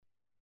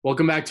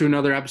Welcome back to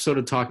another episode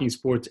of Talking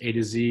Sports A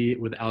to Z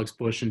with Alex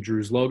Bush and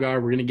Drews Logar.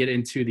 We're going to get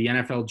into the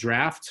NFL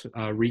draft,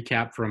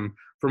 recap from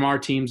our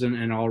teams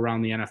and all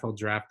around the NFL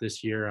draft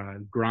this year.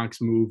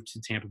 Gronk's move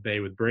to Tampa Bay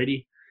with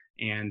Brady,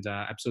 and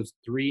episodes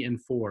 3 and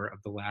 4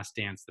 of The Last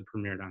Dance that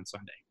premiered on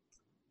Sunday.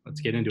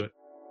 Let's get into it.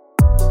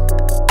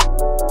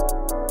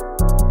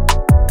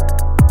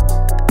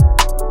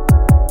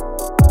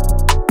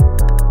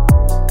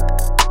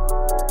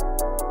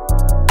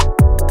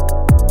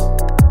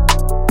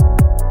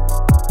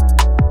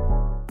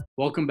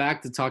 Welcome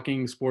back to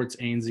Talking Sports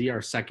A and Z,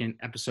 our second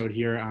episode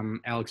here.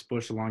 I'm Alex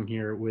Bush along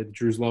here with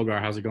Drews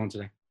Logar. How's it going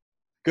today?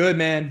 Good,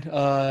 man.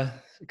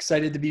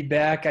 Excited to be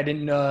back. I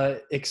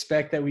didn't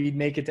expect that we'd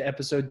make it to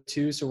episode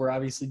 2, so we're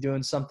obviously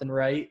doing something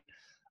right.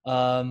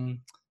 But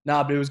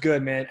it was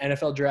good, man.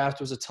 NFL draft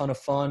was a ton of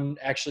fun.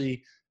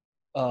 Actually,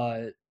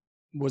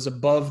 was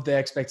above the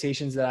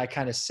expectations that I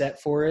kind of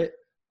set for it.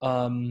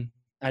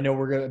 I know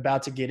we're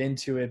about to get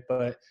into it,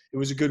 but it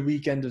was a good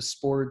weekend of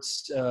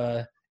sports,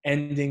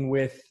 ending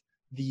with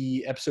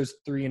the episodes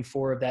 3 and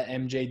 4 of that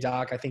MJ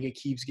doc. I think it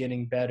keeps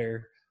getting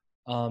better.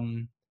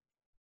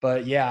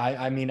 But yeah,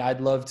 I mean, I'd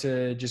love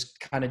to just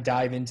kind of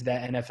dive into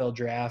that NFL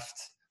draft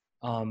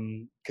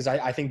because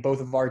I think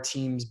both of our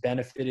teams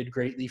benefited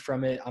greatly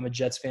from it. I'm a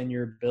Jets fan,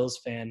 you're a Bills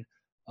fan.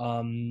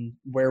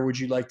 Where would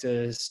you like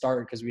to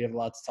start? Because we have a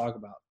lot to talk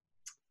about.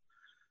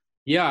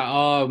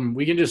 Yeah,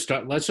 we can just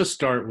start. Let's just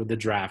start with the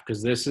draft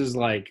because this is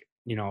like,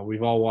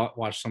 we've all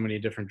watched so many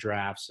different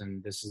drafts,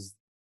 and this is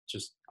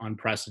just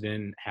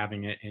unprecedented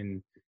having it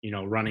in,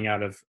 running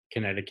out of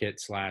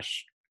Connecticut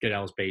 /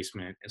 Goodell's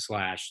basement /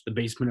 the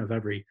basement of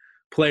every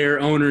player,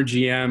 owner,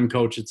 GM,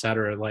 coach,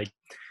 etc. Like,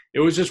 it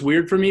was just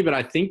weird for me, but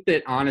I think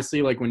that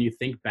honestly, like when you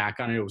think back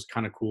on it, it was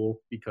kind of cool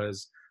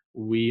because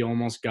we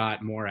almost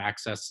got more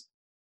access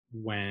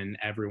when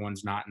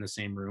everyone's not in the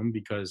same room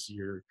because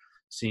you're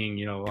seeing,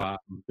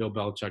 Bill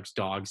Belichick's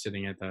dog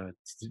sitting at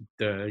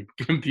the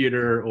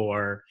computer,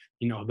 or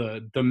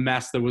the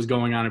mess that was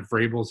going on at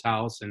Vrabel's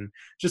house, and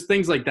just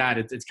things like that.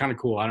 It's kind of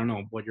cool. I don't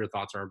know what your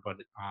thoughts are, but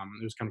it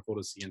was kind of cool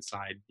to see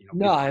inside.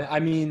 No,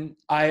 I mean,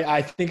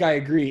 I think I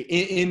agree.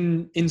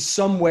 In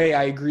some way,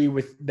 I agree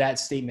with that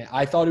statement.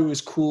 I thought it was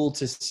cool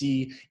to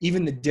see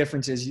even the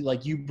differences.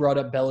 Like you brought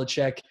up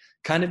Belichick,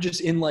 kind of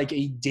just in like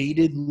a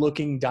dated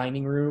looking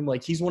dining room.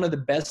 Like he's one of the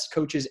best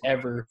coaches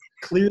ever,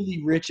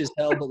 clearly rich as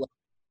hell, but like,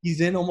 he's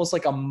in almost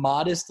like a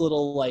modest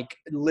little like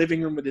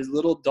living room with his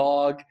little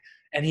dog,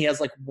 and he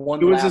has like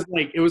one. It was I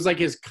think it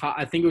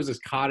was his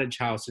cottage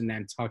house in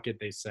Nantucket.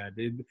 They said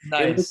it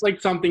looks like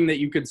something that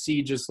you could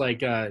see just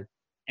like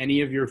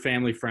any of your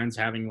family friends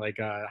having like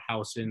a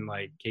house in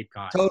like Cape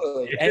Cod.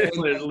 Totally,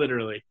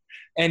 literally.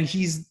 And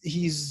he's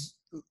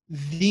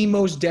the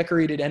most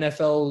decorated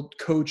NFL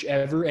coach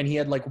ever, and he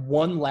had like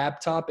one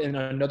laptop and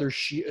another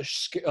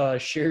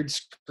shared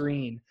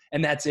screen,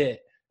 and that's it.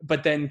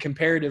 But then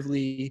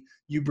comparatively,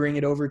 you bring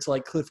it over to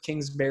like Cliff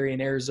Kingsbury in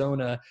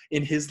Arizona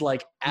in his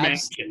like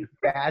absolute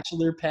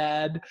bachelor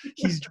pad.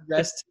 He's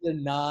dressed to the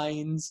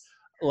nines,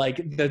 like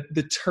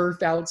the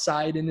turf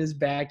outside in his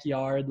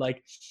backyard.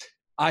 Like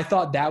I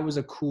thought that was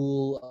a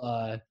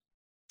cool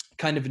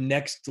kind of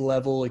next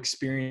level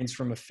experience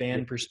from a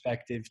fan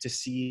perspective to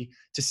see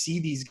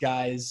these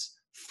guys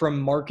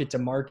from market to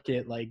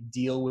market like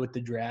deal with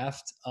the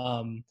draft.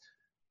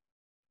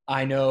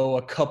 I know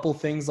a couple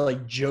things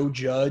like Joe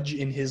Judge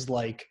in his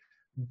like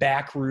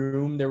back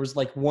room. There was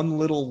like one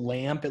little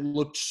lamp. It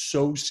looked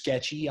so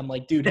sketchy. I'm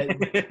like, dude, have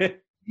you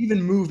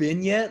even move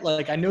in yet?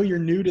 Like, I know you're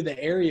new to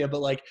the area, but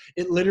like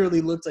it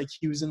literally looked like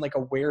he was in like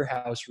a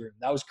warehouse room.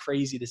 That was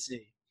crazy to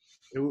see.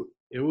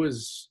 It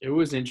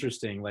was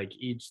interesting. Like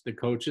the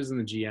coaches and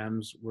the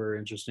GMs were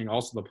interesting.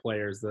 Also the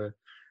players, the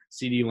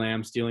CD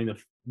Lamb stealing the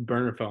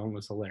burner phone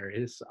was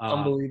hilarious.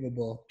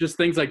 Unbelievable. Just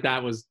things like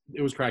that was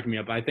cracking me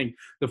up. I think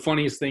the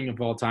funniest thing of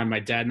all time,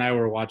 my dad and I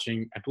were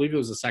watching, I believe it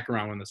was the second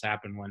round when this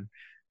happened, when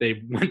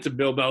they went to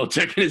Bill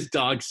Belichick and his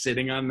dog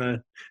sitting on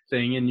the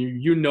thing. And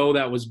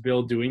that was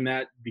Bill doing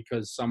that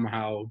because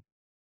somehow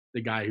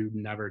the guy who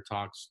never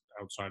talks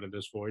outside of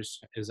this voice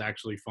is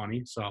actually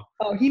funny. So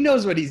he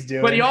knows what he's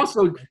doing. But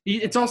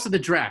it's also the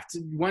draft.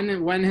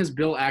 When has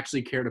Bill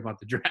actually cared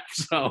about the draft?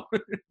 So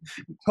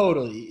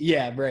totally.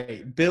 Yeah,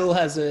 right. Bill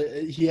has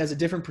a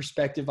different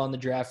perspective on the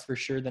draft for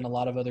sure than a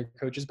lot of other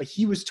coaches, but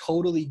he was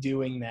totally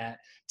doing that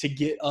to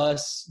get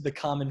us, the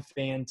common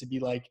fan, to be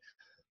like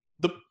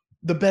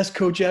the best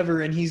coach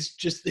ever, and his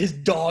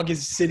dog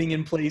is sitting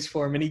in place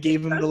for him, and he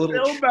gave him the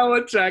little Bill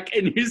Belichick,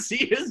 and you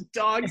see his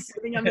dog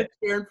sitting on the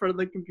chair in front of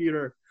the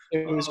computer.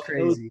 It was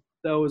crazy.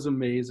 That was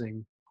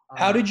amazing.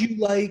 How did you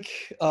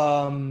like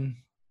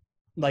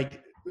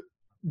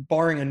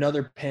barring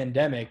another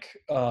pandemic,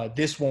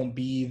 this won't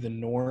be the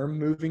norm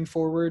moving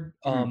forward.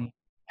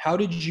 How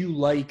did you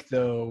like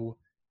though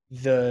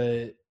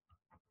the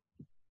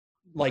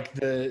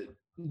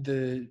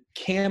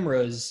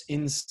cameras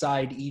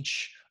inside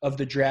each of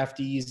the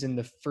draftees in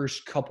the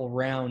first couple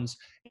rounds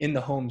in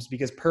the homes?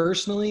 Because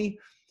personally,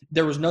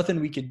 there was nothing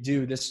we could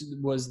do. This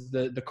was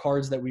the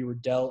cards that we were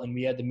dealt, and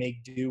we had to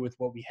make do with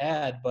what we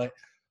had. But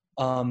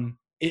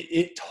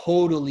it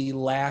totally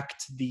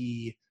lacked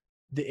the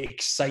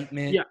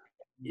excitement. Yeah,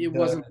 it The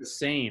wasn't the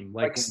same.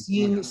 like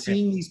seeing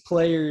these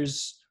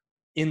players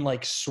in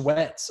like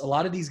sweats. A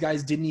lot of these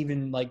guys didn't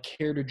even like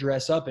care to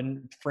dress up,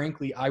 and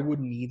frankly, I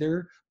wouldn't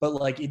either. But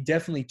like, it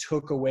definitely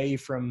took away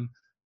from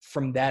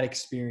that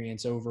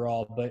experience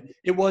overall. But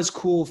it was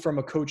cool from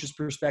a coach's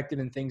perspective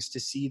and things to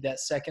see that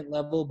second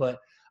level. But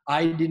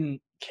I didn't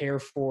care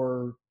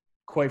for,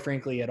 quite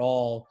frankly, at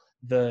all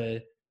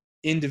the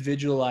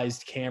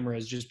individualized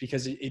cameras, just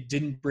because it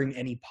didn't bring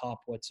any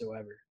pop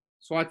whatsoever.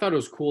 So I thought it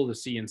was cool to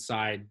see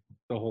inside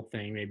the whole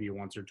thing maybe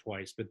once or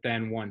twice, but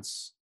then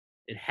once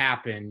it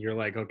happened, you're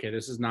like, okay,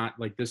 this is not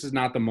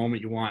the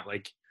moment you want.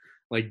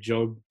 Like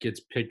Joe gets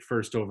picked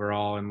first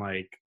overall, and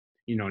like,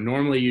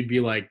 normally you'd be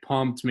like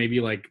pumped, maybe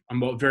like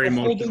very Holding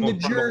emotional the in front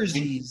of the room.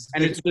 jerseys,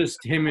 And it's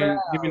just him and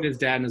crowd. his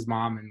dad and his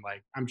mom, and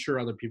like I'm sure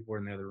other people were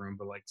in the other room,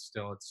 but like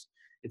still,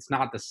 it's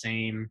not the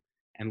same.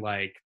 And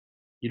like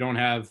you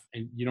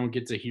don't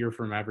get to hear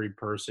from every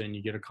person.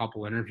 You get a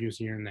couple interviews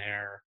here and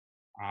there.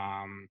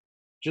 Um,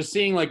 just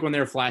seeing like when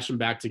they're flashing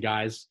back to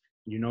guys,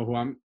 who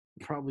I'm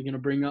probably gonna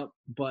bring up,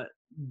 but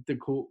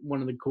one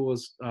of the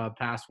coolest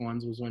past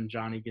ones was when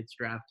Johnny gets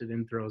drafted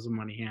and throws the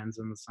money hands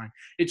in the sign.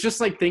 It's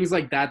just like things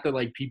like that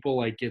like people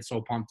like get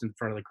so pumped in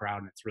front of the crowd,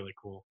 and it's really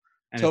cool.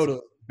 And it's Totally.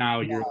 now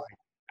you're like,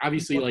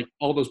 obviously like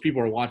all those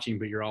people are watching,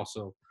 but you're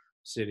also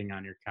sitting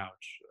on your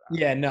couch.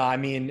 Yeah, no, I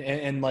mean,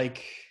 and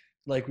like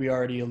we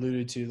already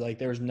alluded to, like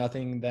there was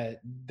nothing that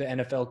the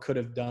NFL could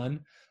have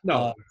done.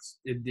 No,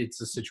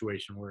 it's a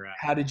situation we're at.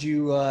 How did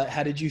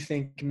you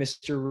think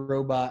Mr.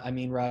 Robot, I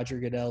mean Roger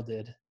Goodell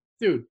did?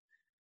 Dude,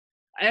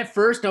 at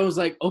first I was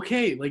like,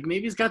 okay, like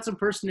maybe he's got some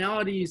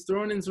personality. He's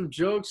throwing in some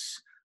jokes.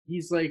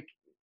 He's like,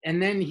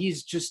 and then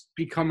he's just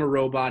become a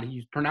robot.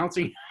 He's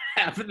pronouncing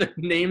half of the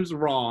names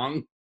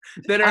wrong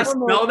that are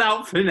spelled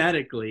out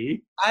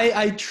phonetically.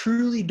 I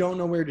truly don't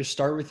know where to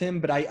start with him,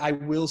 but I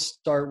will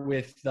start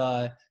with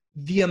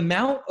the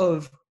amount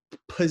of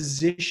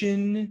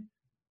position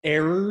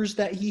errors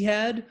that he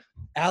had.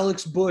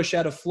 Alex Bush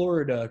out of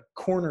Florida,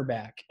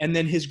 cornerback, and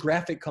then his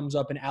graphic comes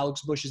up and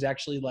Alex Bush is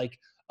actually like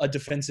a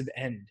defensive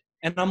end.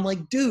 And I'm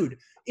like, dude,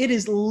 it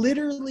is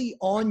literally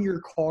on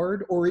your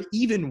card, or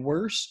even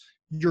worse,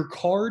 your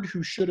card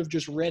who should have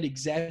just read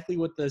exactly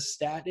what the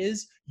stat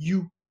is,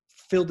 you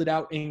filled it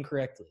out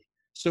incorrectly.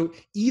 So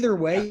either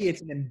way,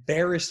 it's an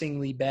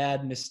embarrassingly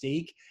bad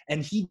mistake,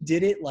 and he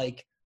did it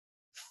like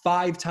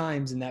 5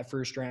 times in that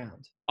first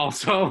round.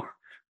 Also,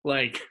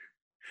 like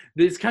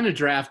this kind of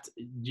draft,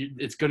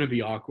 it's going to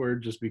be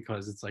awkward just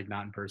because it's like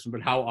not in person.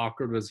 But how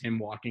awkward was him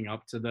walking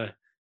up to the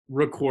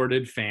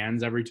recorded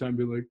fans every time,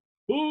 be like,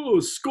 "Oh,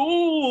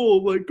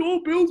 Skull! Like,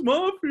 go Bills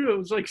Mafia!" It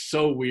was like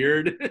so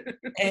weird.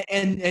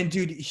 and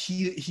dude,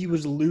 he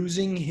was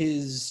losing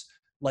his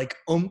like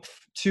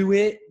oomph to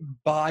it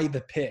by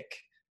the pick.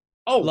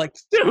 Oh, like,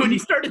 dude, he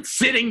started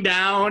sitting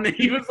down.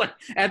 He was like,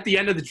 at the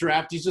end of the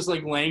draft, he's just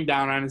like laying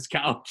down on his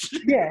couch.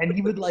 Yeah, and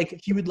he would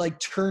like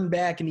turn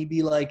back and he'd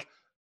be like,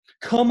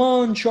 "Come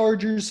on,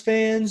 Chargers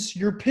fans,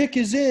 your pick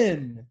is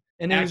in."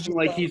 And acting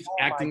like he's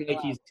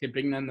he's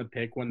tipping them the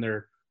pick when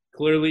they're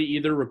clearly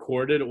either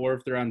recorded, or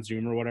if they're on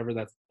Zoom or whatever,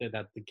 that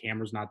the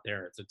camera's not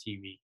there. It's a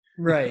TV.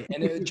 Right,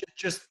 and it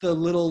just the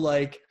little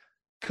like,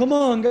 "Come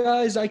on,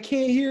 guys, I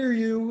can't hear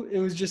you." It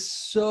was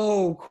just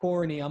so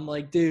corny. I'm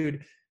like,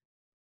 dude.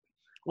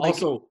 Like,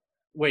 also,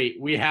 wait,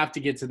 we have to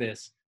get to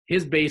this.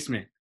 His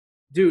basement,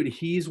 dude.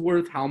 He's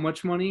worth how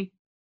much money?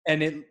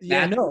 And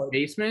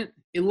basement.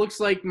 It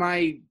looks like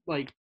my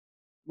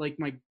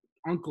my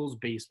uncle's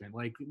basement.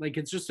 Like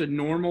it's just a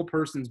normal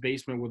person's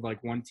basement with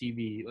like one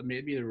TV.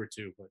 Maybe there were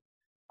two, but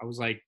I was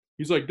like,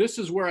 he's like, this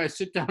is where I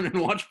sit down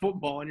and watch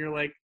football, and you're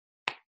like,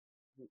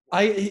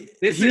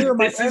 this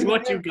is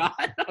what you got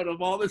out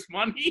of all this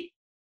money.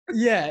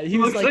 Yeah, he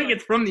looks like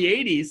it's from the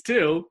 80s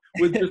too,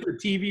 with just a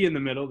TV in the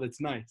middle. That's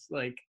nice.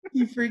 Like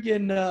he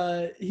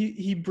freaking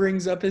he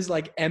brings up his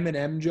like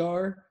M&M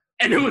jar,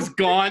 and it was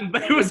gone.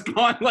 But it was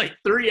gone like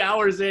 3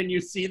 hours in. You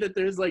see that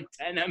there's like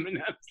 10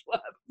 M&Ms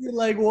left. You're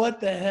like,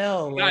 what the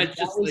hell? Like,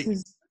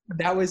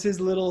 that was his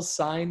little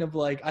sign of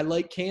like, I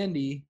like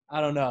candy. I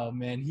don't know,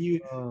 man.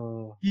 He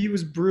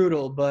was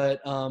brutal,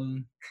 but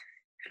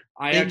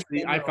I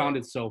found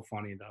it so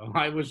funny though.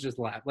 I was just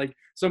laughing. Like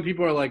some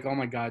people are like, "Oh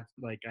my god,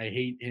 like I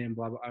hate him."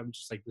 Blah blah. I'm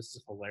just like, this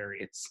is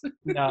hilarious.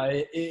 No,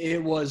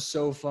 it was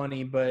so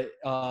funny, but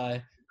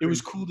it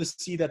was cool to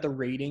see that the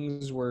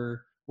ratings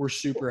were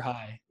super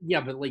high. Yeah,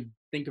 but like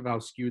think of how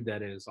skewed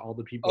that is. All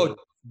the people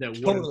that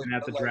would have been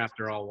at the draft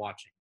are all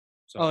watching.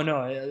 So, oh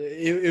no,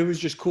 it was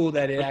just cool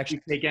that it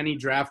actually take any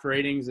draft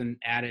ratings and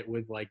add it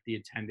with like the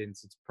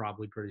attendance. It's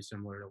probably pretty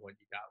similar to what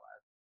you got last.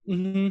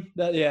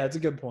 Mm-hmm. Yeah, it's a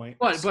good point.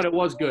 But it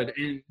was good,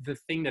 and the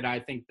thing that I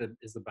think that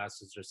is the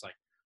best is just like,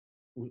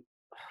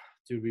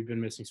 dude, we've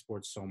been missing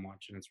sports so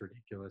much, and it's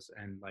ridiculous.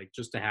 And like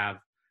just to have,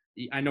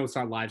 I know it's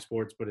not live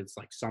sports, but it's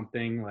like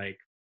something like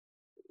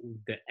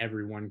that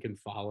everyone can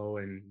follow.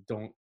 And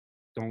don't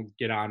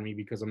get on me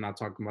because I'm not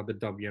talking about the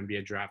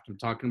WNBA draft. I'm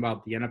talking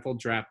about the NFL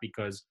draft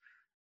because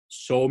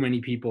so many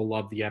people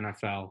love the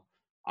NFL.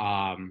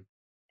 Um,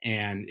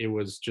 and it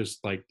was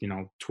just like,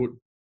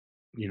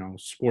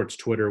 sports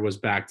Twitter was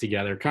back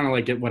together, kind of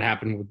like what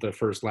happened with the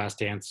first Last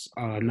Dance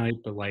night,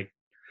 but like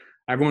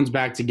everyone's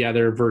back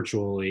together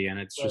virtually, and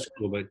it's Right.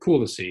 just cool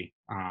to see.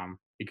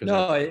 Because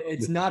No,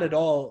 it's not at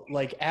all.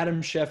 Like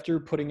Adam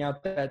Schefter putting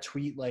out that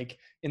tweet, like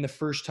in the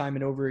first time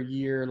in over a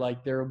year,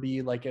 like there will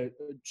be like a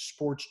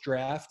sports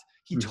draft.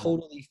 He Mhm.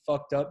 totally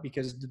fucked up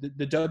because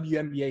the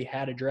WNBA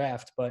had a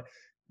draft, but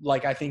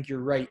like I think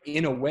you're right.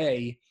 In a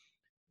way,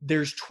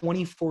 there's But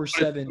it's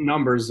 24/7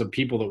 numbers of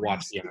people that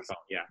watch the NFL.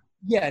 Yeah.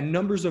 yeah,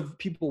 numbers of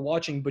people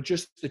watching, but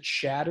just the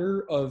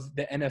chatter of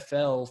the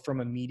NFL from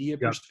a media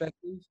Yep.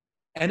 perspective,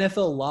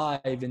 NFL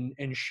Live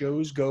and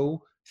shows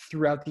go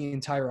throughout the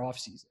entire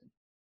offseason.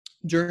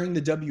 During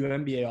the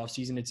WNBA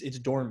offseason, it's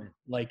dormant.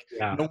 Like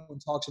Yeah. no one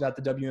talks about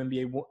the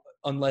WNBA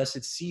unless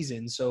it's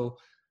season. So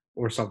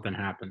Or something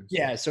happens.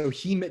 yeah, so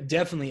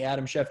definitely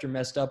Adam Schefter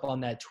messed up on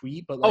that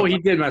tweet, but Oh, like he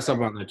did mess up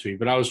on that tweet,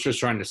 but I was just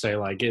trying to say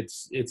like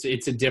it's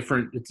a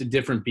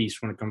different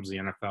beast when it comes to the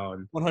NFL,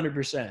 and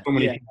 100%. so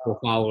many Yeah. people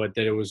follow it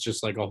that it was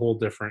just like a whole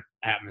different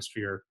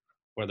atmosphere,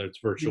 whether it's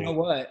You know virtual.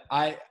 what?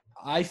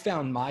 I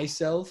found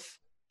myself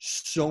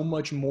so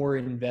much more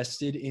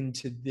invested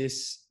into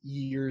this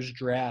year's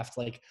draft.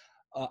 Like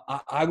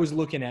I was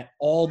looking at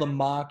all the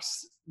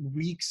mocks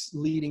weeks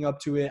leading up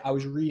to it. I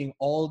was reading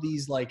all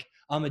these like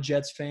I'm a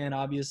Jets fan,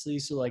 obviously,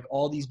 so like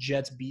all these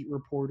Jets beat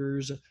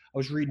reporters. I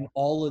was reading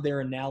all of their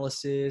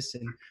analysis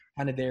and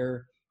kind of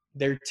their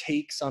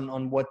takes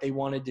on what they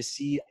wanted to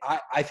see.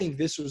 I think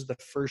this was the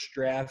first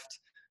draft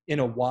in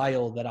a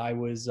while that I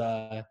was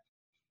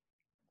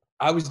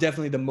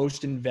definitely the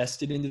most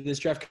invested into this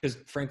draft because,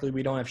 frankly,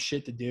 we don't have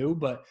shit to do.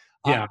 But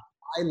Yeah.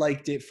 I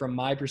liked it from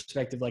my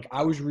perspective. Like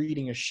I was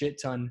reading a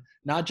shit ton,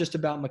 not just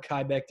about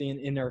Mekhi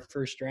Becton in our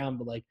first round,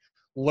 but like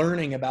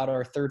learning about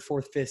our third,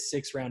 fourth, fifth,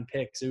 sixth round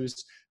picks. It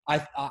was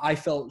I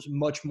felt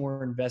much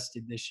more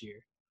invested this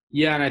year.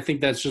 Yeah, and I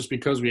think that's just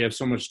because we have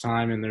so much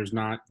time and there's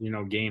not,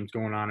 games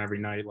going on every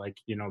night. Like,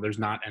 there's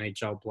not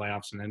NHL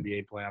playoffs and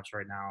NBA playoffs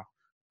right now.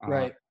 Uh,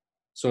 Right.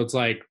 so it's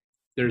like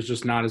there's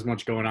just not as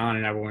much going on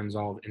and everyone's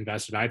all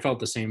invested. I felt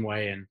the same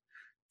way. And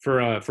for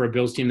a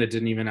Bills team that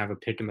didn't even have a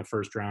pick in the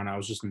first round, I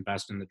was just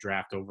invested in the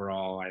draft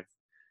overall. I've,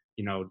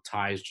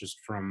 ties just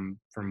from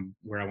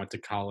where I went to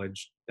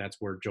college. That's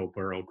where Joe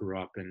Burrow grew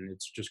up, and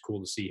it's just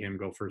cool to see him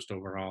go first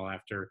overall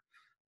after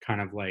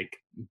kind of like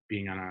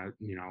being on a,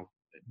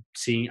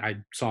 I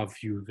saw a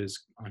few of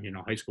his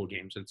high school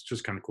games. It's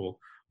just kind of cool.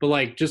 But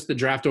like just the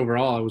draft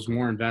overall, I was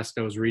more invested.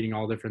 I was reading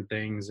all different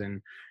things,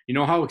 and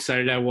how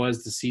excited I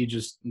was to see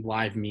just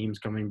live memes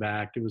coming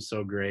back. It was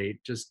so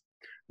great. Just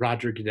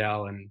Roger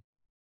Goodell and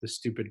the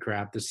stupid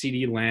crap. The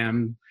CD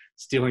Lamb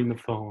stealing the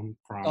phone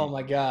Oh from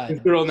my the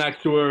God. girl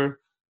next to her,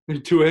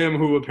 to him,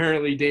 who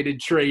apparently dated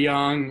Trey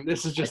Young.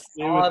 This is I just,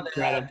 it was saw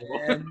that,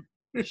 incredible.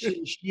 man.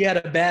 She had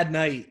a bad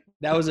night.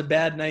 That was a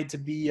bad night to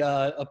be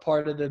a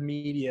part of the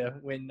media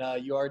when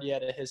you already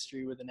had a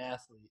history with an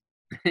athlete.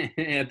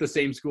 At the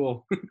same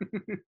school.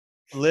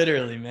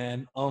 Literally,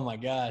 man. Oh my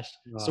gosh.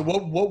 So Uh,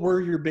 what were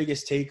your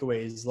biggest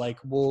takeaways? Like,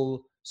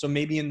 so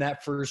maybe in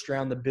that first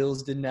round, the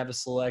Bills didn't have a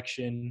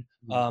selection.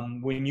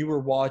 When you were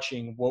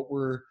watching, what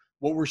were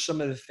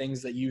some of the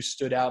things that you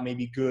stood out,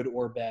 maybe good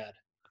or bad?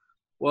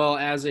 Well,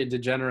 as a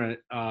degenerate,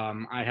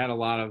 I had a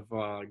lot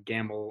of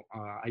gamble.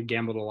 I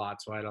gambled a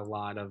lot, so I had a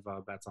lot of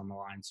bets on the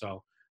line.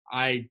 So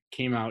I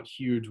came out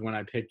huge when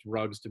I picked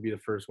Ruggs to be the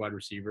first wide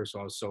receiver. So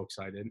I was so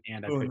excited,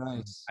 and Oh,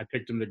 nice. I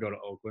picked him to go to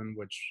Oakland,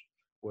 which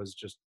was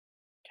just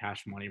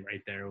cash money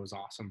right there. It was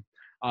awesome.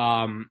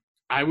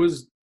 I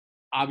was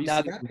Now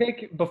obviously. that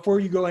pick, before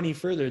you go any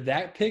further,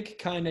 that pick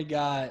kind of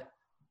got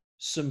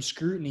some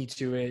scrutiny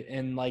to it,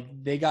 and like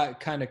they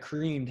got kind of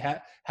creamed.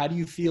 How do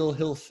you feel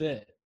he'll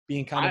fit,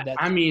 being kind of that?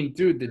 I mean,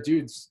 dude, the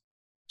dude's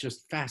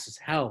just fast as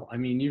hell. I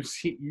mean, you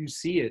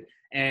see it,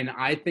 and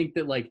I think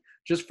that like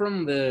just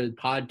from the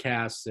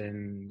podcasts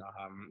and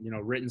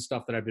written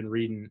stuff that I've been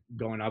reading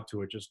going up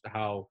to it, just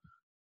how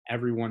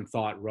everyone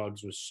thought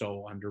Ruggs was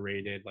so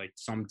underrated. Like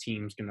some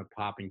teams gonna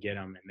pop and get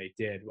him, and they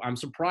did. I'm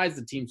surprised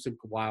the teams took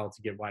a while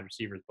to get wide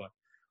receivers, but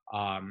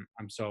I'm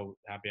so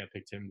happy I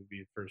picked him to be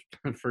the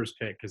first first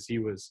pick because he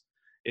was.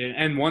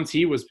 And once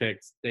he was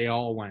picked, they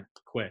all went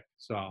quick.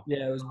 So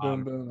Yeah, it was boom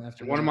um, boom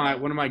after one of that.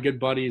 my good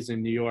buddies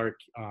in New York,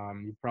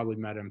 you probably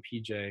met him,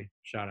 PJ.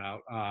 Shout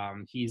out.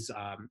 He's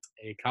a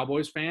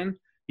Cowboys fan.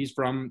 He's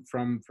from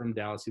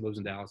Dallas. He lives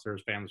in Dallas, or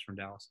his family's from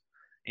Dallas,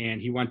 and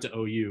he went to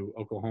OU,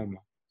 Oklahoma.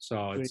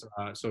 So Sweet.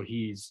 it's so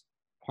he's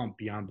pumped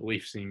beyond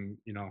belief seeing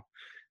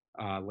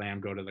Lamb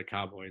go to the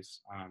Cowboys.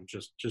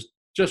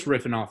 Just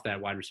riffing off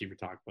that wide receiver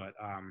talk, but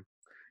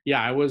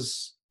yeah, I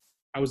was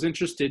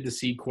interested to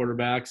see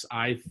quarterbacks.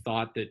 I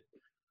thought that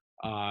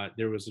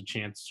there was a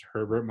chance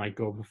Herbert might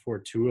go before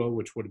Tua,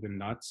 which would have been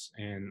nuts.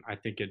 And I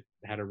think it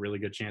had a really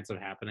good chance of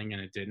happening,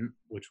 and it didn't,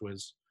 which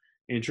was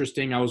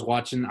interesting. I was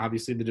watching,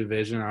 obviously, the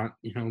division,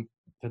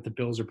 that the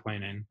Bills are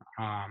playing in.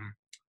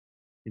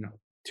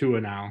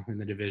 Tua now in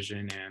the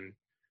division, and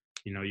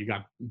you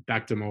got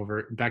Becton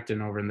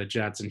over in the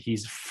Jets, and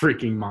he's a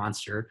freaking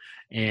monster.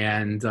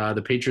 And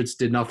the Patriots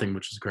did nothing,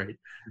 which is great.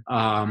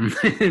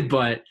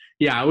 But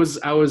yeah, I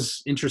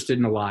was interested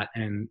in a lot,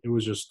 and it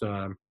was just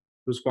it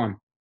was fun,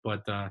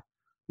 but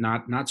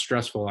not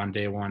stressful on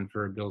day one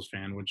for a Bills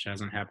fan, which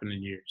hasn't happened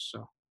in years.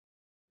 So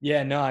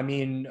Yeah, no, I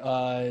mean,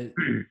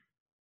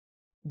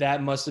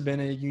 that must have been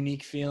a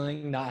unique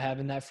feeling not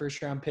having that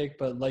first round pick.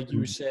 But like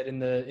you said in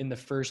the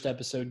first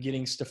episode,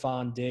 getting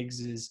Stephon Diggs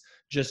is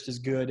just as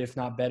good, if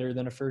not better,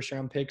 than a first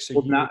round pick. So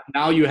well, you,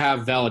 now you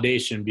have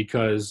validation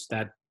because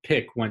that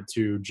pick went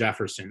to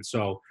Jefferson.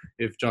 So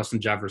if Justin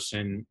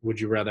Jefferson, would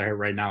you rather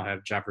right now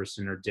have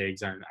Jefferson or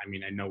Diggs? And I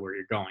mean, I know where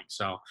you're going.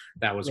 So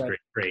that was right.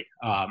 great.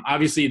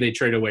 Obviously, they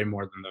trade away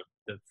more than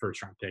the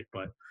first round pick,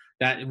 but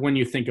that when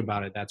you think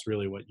about it, that's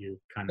really what you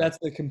kind of That's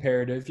the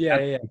comparative. Yeah,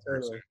 yeah,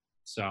 totally.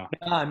 So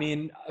No, I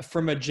mean,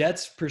 from a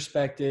Jets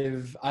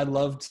perspective, I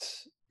loved,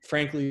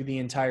 frankly, the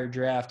entire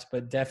draft,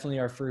 but definitely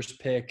our first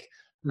pick.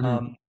 mhm.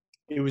 Um,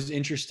 it was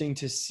interesting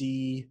to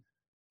see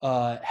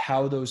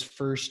how those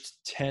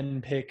first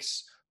 10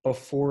 picks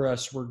before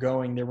us were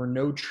going. There were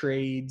no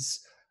trades.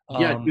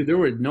 Yeah, Um, dude, there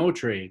were no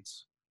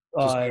trades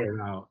to uh,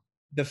 start out.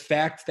 the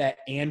fact that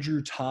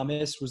Andrew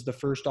Thomas was the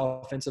first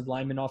offensive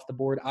lineman off the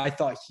board, I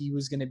thought he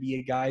was going to be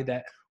a guy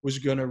that was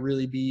going to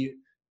really be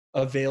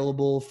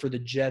available for the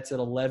Jets at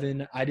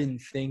 11. I didn't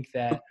think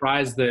that.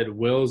 Surprised that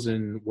Wills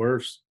and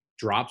Wirfs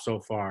dropped so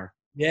far.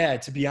 Yeah,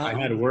 to be I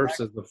honest, had Wirfs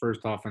as the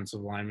first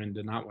offensive lineman,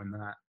 did not win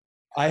that.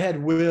 I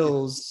had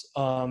Wills,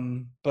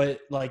 but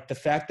like the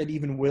fact that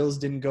even Wills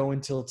didn't go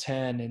until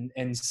 10,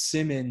 and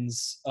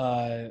Simmons,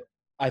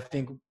 I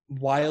think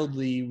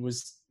wildly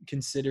was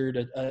considered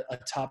a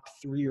top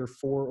 3 or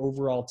 4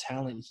 overall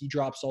talent. He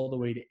drops all the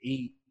way to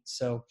 8.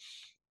 So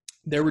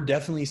there were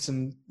definitely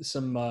some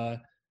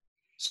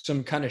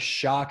kind of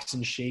shocks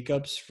and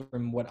shakeups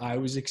from what I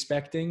was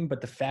expecting.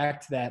 But the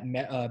fact that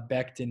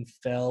Becton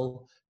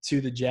fell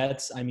to the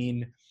Jets, I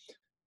mean,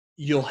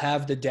 you'll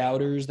have the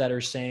doubters that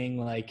are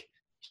saying like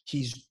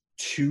he's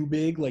too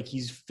big, like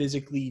he's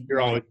physically You're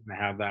like always gonna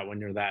have that when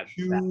you're that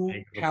too big of a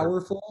person.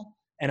 powerful.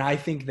 And I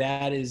think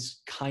that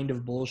is kind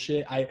of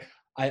bullshit.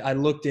 I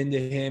looked into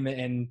him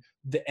and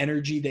the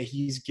energy that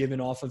he's given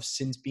off of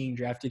since being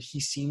drafted. He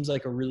seems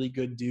like a really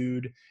good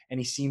dude, and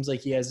he seems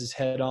like he has his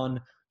head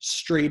on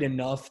straight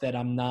enough that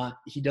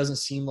he doesn't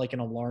seem like an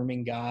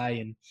alarming guy.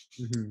 And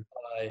Mhm.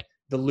 uh,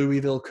 the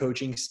Louisville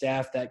coaching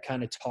staff that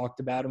kind of talked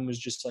about him was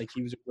just like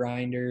he was a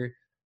grinder.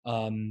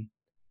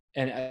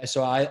 And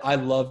so I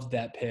loved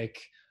that pick.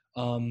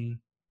 Um,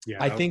 Yeah,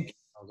 I that think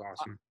was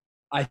awesome.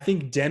 I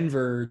think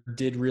Denver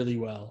did really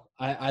well.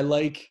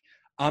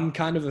 I'm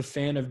kind of a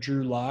fan of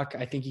Drew Lock.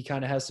 I think he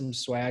kind of has some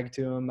swag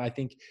to him. I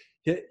think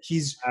I don't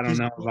he's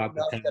know good about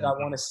the enough that I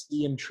 10. want to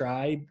see him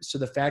try. So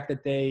the fact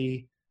that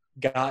they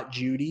got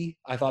Judy,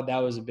 I thought that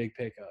was a big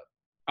pickup.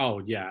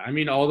 Oh yeah, I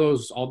mean all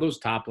those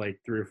top like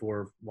 3 or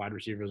 4 wide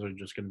receivers are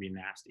just gonna be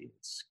nasty.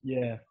 It's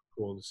Yeah.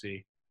 cool to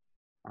see.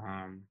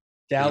 Um,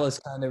 but Dallas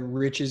kind of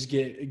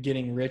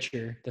getting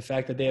richer. The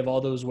fact that they have all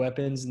those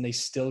weapons and they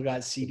still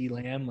got CeeDee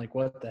Lamb, like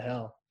what the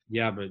hell?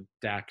 yeah, but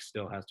Dak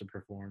still has to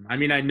perform. I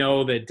mean, I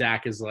know that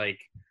Dak is like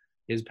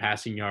his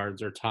passing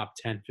yards are top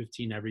 10,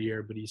 15 every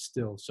year, but he's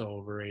still so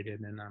overrated.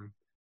 And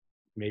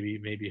maybe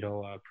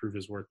he'll prove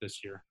his worth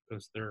this year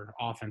because their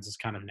offense is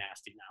kind of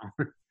nasty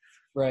now.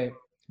 Right.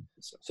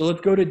 So So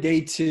let's go to day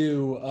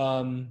 2.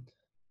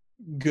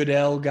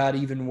 Goodell got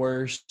even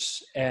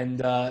worse, and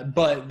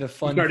but the he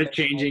fun started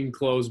thing, changing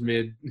clothes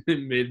mid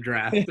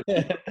draft.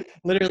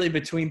 literally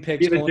between He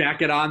picks, had a going,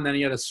 jacket on, then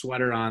he had a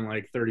sweater on.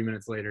 Like 30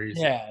 minutes later, he's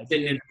yeah,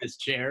 sitting dude, in his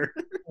chair.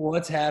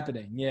 what's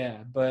happening? Yeah,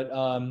 but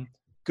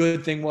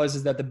good thing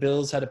is that the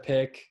Bills had a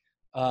pick,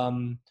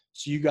 so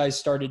you guys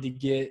started to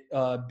get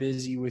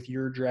busy with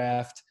your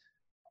draft.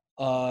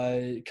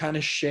 Kind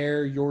of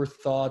share your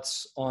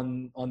thoughts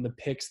on the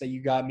picks that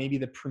you got, maybe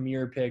the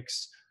premier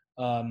picks,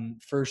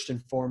 first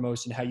and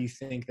foremost, and how you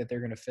think that they're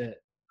going to fit.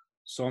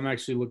 So I'm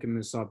actually looking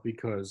this up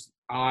because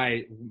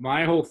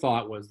my whole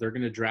thought was they're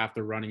going to draft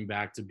a running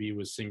back to be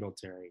with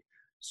Singletary.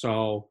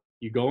 So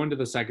you go into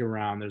the second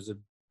round. There's a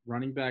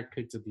running back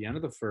picked at the end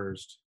of the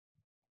first.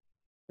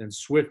 Then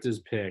Swift is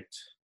picked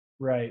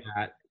Right.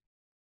 at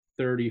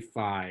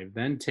 35.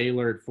 Then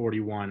Taylor at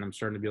 41. I'm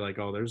starting to be like,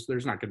 oh, there's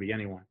not going to be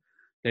anyone.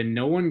 Then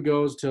no one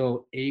goes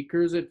till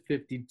Akers at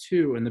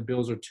 52, and the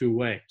Bills are 2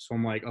 away. So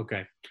I'm like,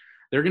 okay,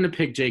 they're going to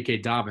pick J.K.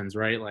 Dobbins,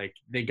 right? Like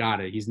they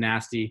got it. He's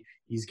nasty.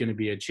 He's going to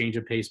be a change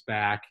of pace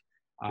back.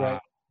 Uh, Right.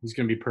 he's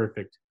going to be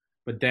perfect.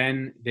 But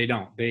then they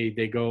don't. They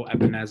go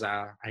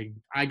Ebenezer.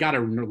 I got to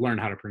learn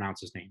how to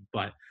pronounce his name,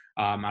 but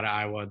out of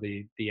Iowa,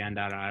 the end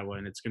out of Iowa,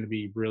 and it's going to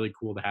be really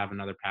cool to have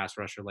another pass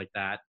rusher like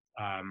that.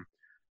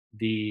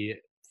 The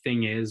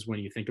thing is, when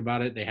you think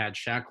about it, they had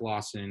Shaq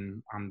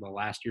Lawson on the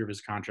last year of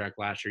his contract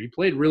last year. He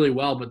played really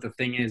well, but the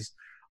thing is,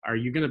 are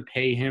you going to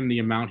pay him the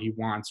amount he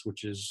wants,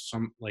 which is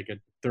some like a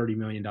 $30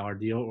 million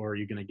deal, or are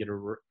you going to get a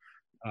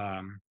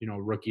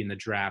rookie in the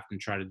draft and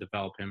try to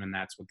develop him? And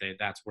that's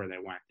where they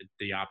went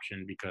the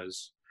option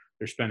because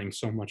they're spending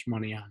so much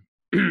money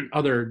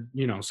other,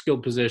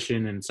 skilled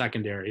position and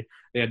secondary.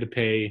 They had to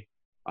pay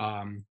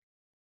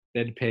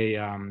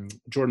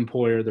Jordan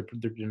Poyer.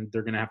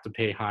 They're going to have to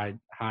pay Hyde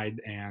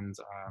and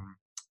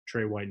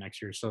Trey White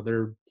next year. So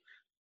they're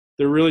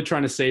really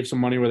trying to save some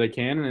money where they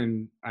can,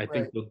 and I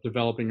think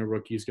developing a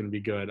rookie is going to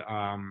be good.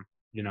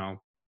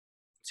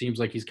 Seems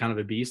like he's kind of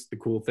a beast. The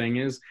cool thing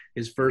is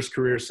his first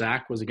career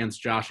sack was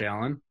against Josh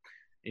Allen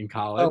in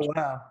college. Oh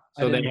wow!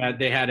 So they had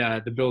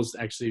the Bills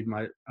actually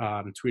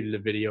tweeted a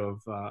video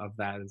of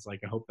that. It's like,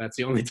 I hope that's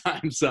the only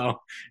time. So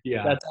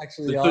yeah, that's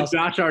actually awesome. So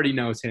Josh already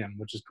knows him,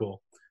 which is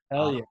cool.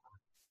 Hell yeah!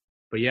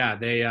 But yeah,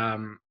 they. I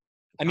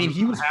mean,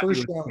 he was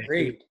first round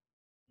grade.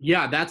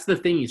 Yeah, that's the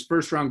thing. He's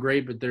first round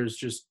grade, but there's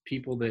just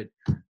people that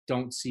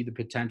don't see the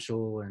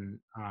potential, and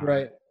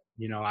right.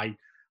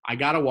 I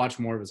gotta watch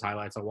more of his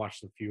highlights. I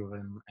watched a few of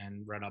them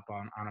and read up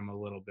on him a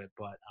little bit,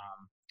 but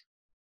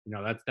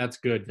that's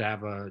good to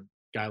have a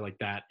guy like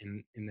that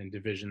in the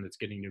division that's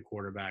getting new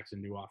quarterbacks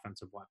and new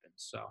offensive weapons.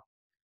 So,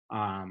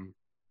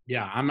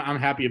 yeah, I'm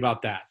happy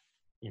about that.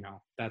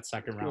 That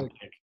second round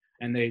pick,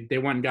 and they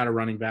went and got a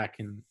running back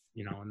in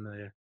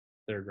the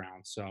third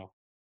round. So,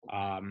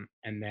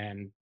 and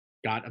then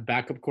got a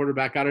backup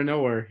quarterback out of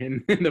nowhere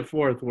in the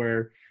fourth,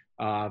 where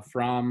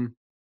Fromm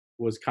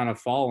was kind of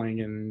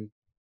falling, and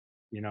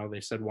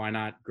they said, why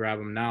not grab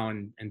him now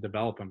and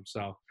develop him?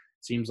 So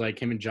it seems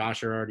like him and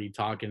Josh are already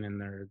talking, and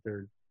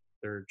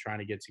they're trying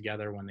to get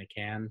together when they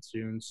can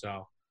soon.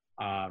 So,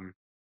 I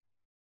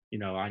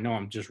know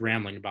I'm just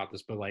rambling about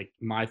this, but like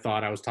my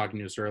thought, I was talking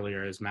to this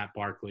earlier, is Matt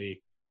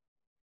Barkley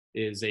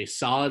is a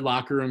solid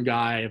locker room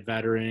guy, a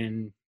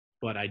veteran,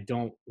 but I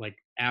don't like,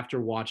 after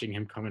watching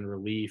him come in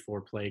relief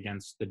or play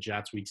against the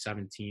Jets week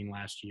 17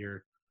 last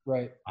year,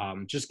 right?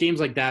 Just games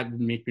like that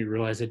make me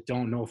realize I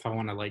don't know if I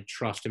want to like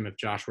trust him if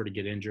Josh were to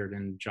get injured,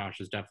 and Josh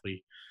is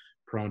definitely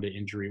prone to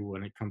injury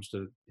when it comes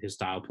to his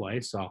style play.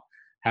 So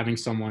having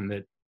someone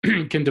that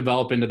can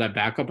develop into that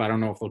backup, I don't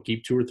know if they'll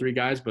keep 2 or 3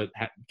 guys, but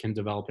can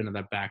develop into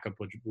that backup,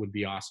 which would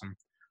be awesome.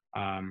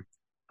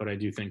 But I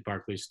do think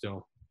Barkley's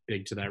still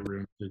big to that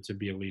room to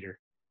be a leader.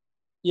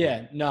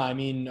 Yeah, no, I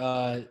mean,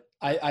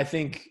 I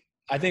think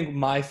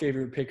my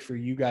favorite pick for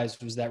you guys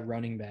was that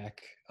running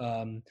back.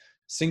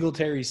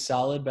 Singletary's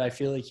solid, but I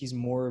feel like he's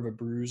more of a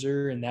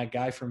bruiser. And that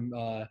guy from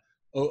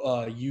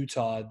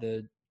Utah,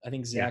 I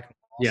think Zach Moss.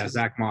 Yeah,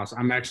 Zach Moss.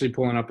 I'm actually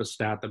pulling up a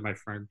stat that my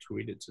friend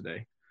tweeted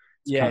today.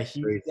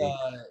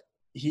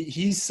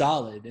 He's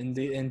solid, and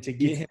to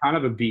get him kind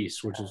of a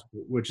beast,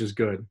 which is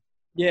good.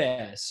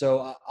 Yeah,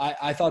 so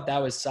I thought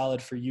that was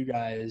solid for you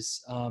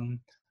guys.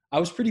 I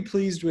was pretty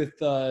pleased with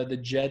the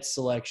Jets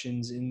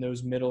selections in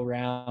those middle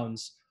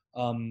rounds.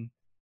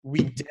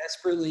 We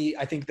desperately,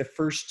 I think the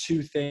first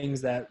 2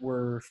 things that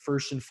were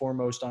first and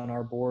foremost on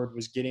our board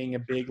was getting a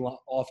big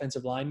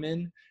offensive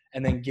lineman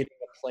and then getting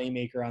a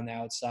playmaker on the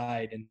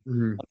outside. And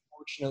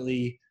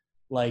unfortunately,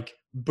 like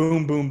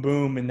boom, boom,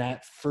 boom, in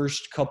that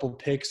first couple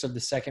picks of the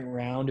second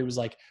round, it was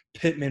like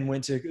Pittman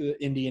went to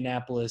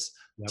Indianapolis,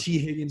 T.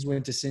 Higgins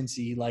went to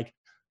Cincy, like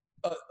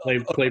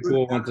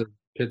Claypool went to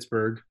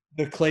Pittsburgh.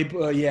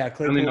 Claypool. I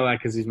only know that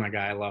because he's my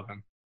guy. I love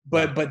him.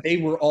 But they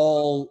were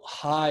all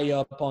high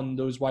up on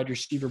those wide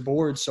receiver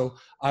boards. So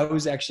I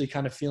was actually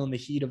kind of feeling the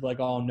heat of like,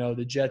 oh no,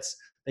 the Jets,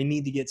 they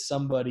need to get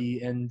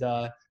somebody. And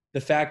the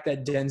fact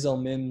that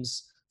Denzel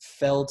Mims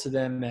fell to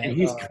them. And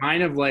he's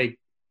kind of like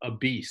a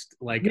beast.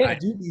 Like, yeah,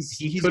 dude,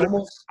 he's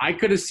almost. I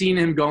could have seen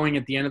him going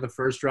at the end of the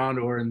first round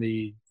or in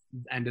the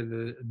end of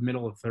the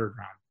middle of the third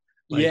round.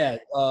 Like,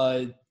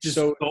 yeah. Just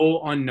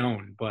so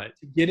unknown. But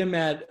to get him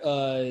at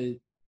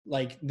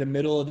like the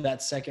middle of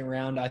that second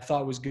round, I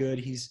thought was good.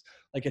 He's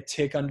like a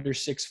tick under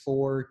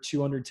 6'4",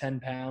 210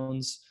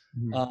 pounds.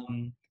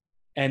 Mm-hmm.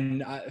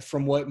 And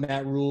from what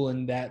Matt Rule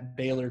and that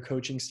Baylor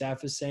coaching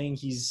staff is saying,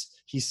 he's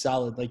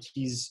solid. Like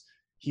he's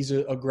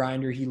a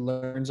grinder. He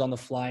learns on the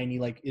fly, and he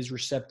like is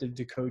receptive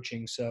to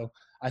coaching. So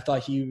I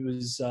thought he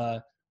was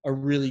a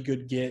really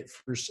good get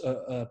for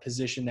a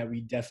position that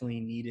we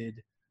definitely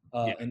needed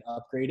an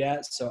upgrade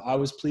at. So I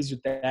was pleased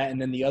with that. And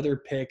then the other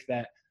pick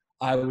that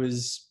I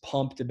was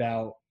pumped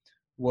about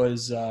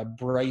was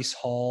Bryce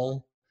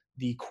Hall,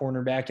 the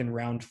cornerback in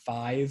round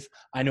 5.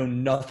 I know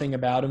nothing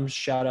about him.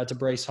 Shout out to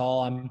Bryce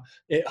Hall. I'm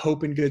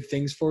hoping good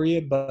things for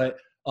you. But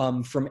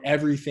from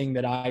everything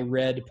that I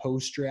read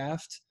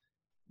post-draft,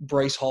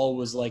 Bryce Hall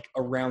was like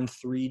a round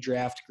 3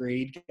 draft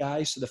grade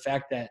guy. So the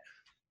fact that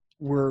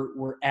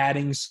we're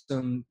adding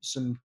some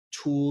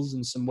tools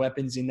and some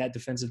weapons in that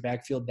defensive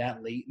backfield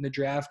that late in the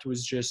draft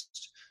was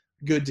just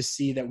good to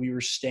see, that we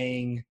were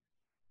staying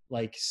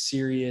like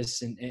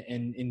serious and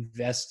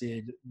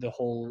invested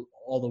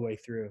all the way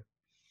through.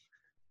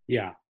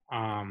 Yeah.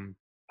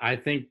 I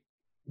think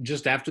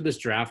just after this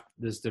draft,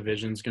 this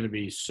division is going to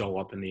be so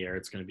up in the air.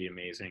 It's going to be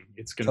amazing.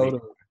 It's going to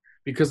be,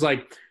 because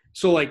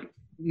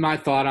my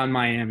thought on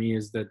Miami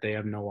is that they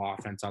have no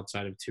offense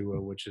outside of Tua,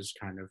 which is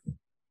kind of,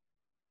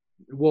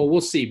 well,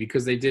 we'll see,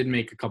 because they did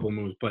make a couple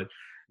moves, but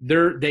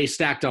they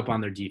stacked up on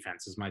their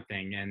defense is my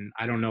thing. And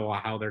I don't know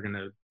how they're going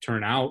to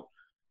turn out.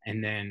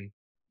 And then,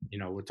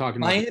 we're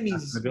talking about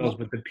Miami's the Bills,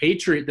 but the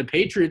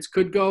Patriots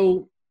could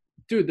go,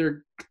 dude.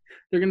 They're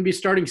going to be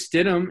starting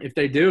Stidham if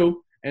they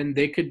do, and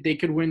they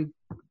could win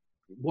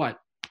what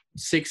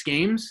 6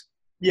 games.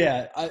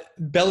 Yeah,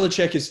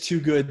 Belichick is too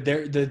good.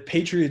 The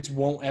Patriots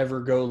won't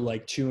ever go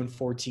like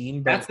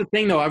 2-14. But That's the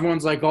thing, though.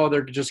 Everyone's like, "Oh,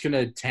 they're just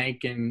gonna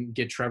tank and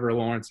get Trevor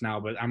Lawrence now."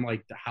 But I'm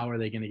like, how are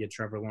they gonna get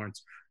Trevor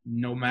Lawrence?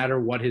 No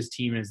matter what his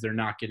team is, they're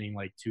not getting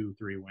like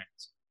 2-3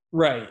 wins.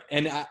 right,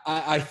 and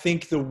I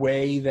think the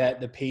way that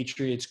the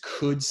Patriots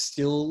could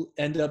still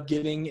end up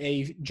getting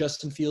a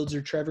Justin Fields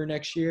or Trevor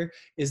next year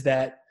is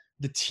that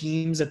the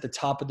teams at the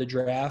top of the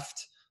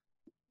draft,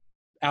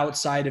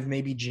 outside of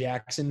maybe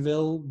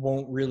Jacksonville,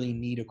 won't really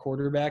need a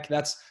quarterback.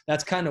 That's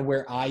kind of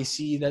where I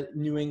see that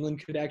New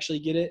England could actually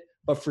get it.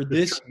 But for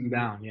this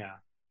down, yeah.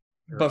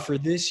 But for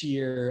this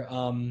year,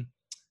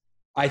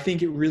 I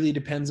think it really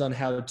depends on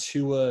how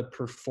Tua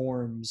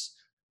performs.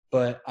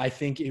 But I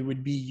think it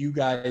would be you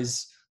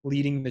guys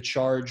leading the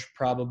charge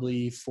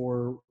probably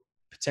for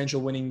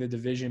potential winning the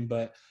division.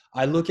 But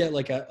I look at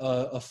like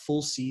a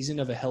full season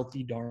of a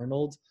healthy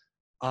Darnold.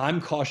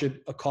 I'm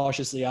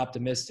cautiously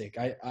optimistic.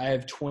 I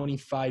have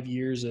 25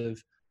 years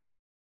of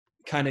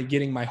kind of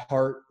getting my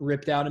heart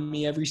ripped out of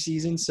me every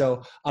season.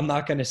 So I'm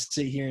not going to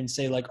sit here and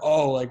say like,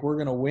 oh, like we're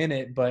going to win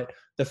it. But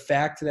the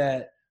fact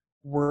that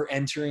we're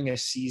entering a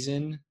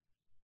season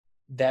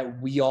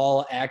that we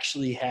all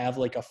actually have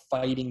like a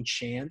fighting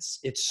chance,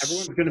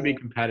 Everyone's going to be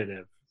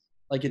competitive.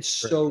 Like it's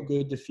so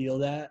good to feel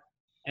that.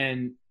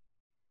 And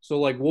so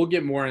like we'll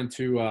get more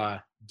into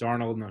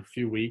Darnold in a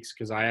few weeks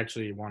because I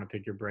actually want to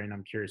pick your brain.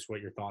 I'm curious what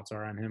your thoughts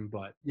are on him.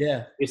 But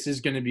yeah, this is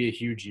going to be a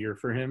huge year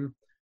for him.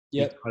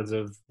 Yep. Because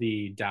of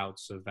the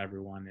doubts of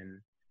everyone. And,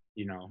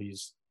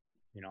 he's,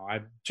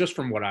 I've just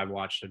from what I've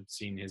watched, I've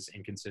seen his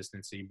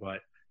inconsistency, but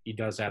he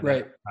does have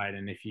that side.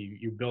 And if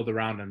you build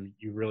around him,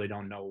 you really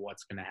don't know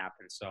what's going to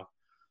happen. So,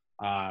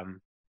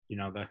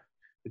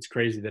 it's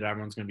crazy that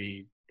everyone's going to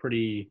be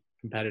pretty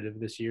competitive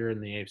this year in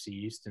the AFC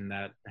East, and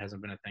that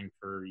hasn't been a thing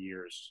for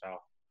years.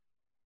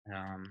 So,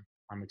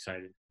 I'm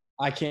excited.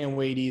 I can't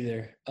wait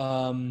either.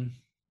 I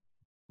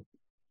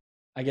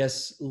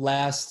guess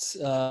last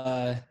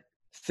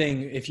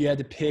thing, if you had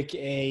to pick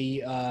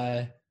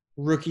a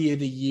rookie of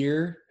the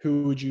year,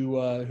 who would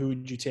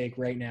you take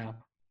right now?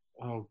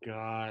 Oh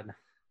God,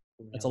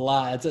 that's a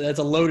lot. That's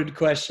a loaded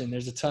question.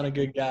 There's a ton of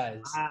good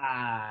guys.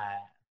 I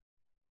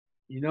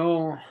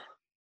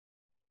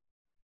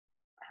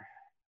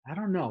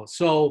don't know.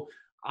 So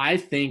I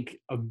think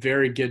a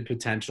very good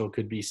potential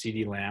could be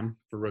CeeDee Lamb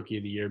for rookie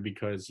of the year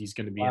because he's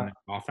going to be in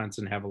the offense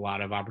and have a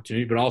lot of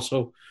opportunity, but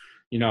also,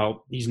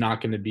 he's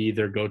not going to be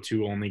their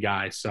go-to only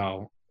guy.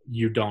 So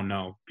you don't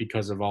know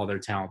because of all their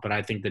talent, but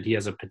I think that he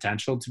has a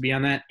potential to be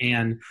on that.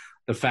 And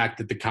the fact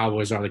that the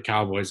Cowboys are the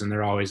Cowboys and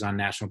they're always on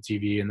national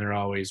TV and they're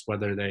always,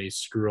 whether they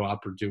screw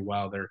up or do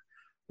well,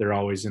 they're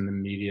always in the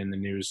media and the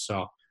news.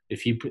 So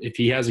if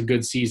he has a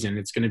good season,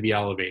 it's going to be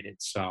elevated.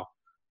 So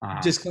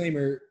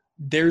disclaimer,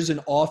 there's an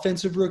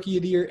offensive rookie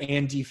of the year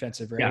and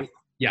defensive, right? Yeah.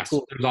 Yes.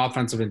 Cool. There's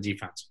offensive and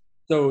defense.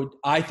 So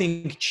I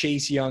think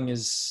Chase Young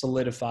is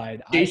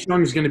solidified. Chase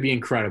Young is going to be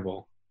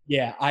incredible.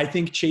 Yeah, I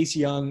think Chase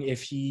Young,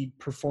 if he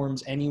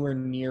performs anywhere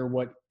near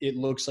what it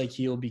looks like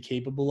he'll be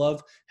capable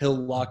of, he'll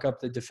lock up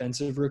the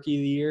defensive rookie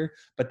of the year.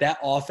 But that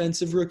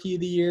offensive rookie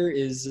of the year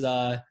is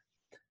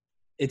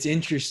it's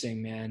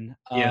interesting, man.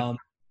 Yeah.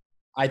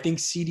 I think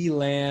CeeDee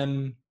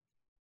Lamb,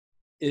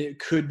 it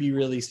could be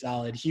really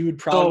solid. He would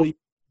probably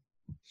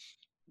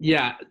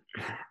yeah.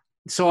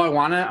 So I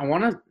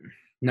wanna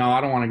no,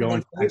 I don't want to go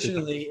into.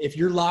 Unfortunately, if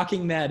you're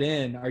locking that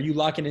in, are you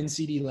locking in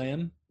CeeDee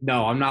Lamb?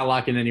 No, I'm not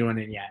locking anyone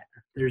in yet.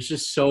 There's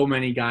just so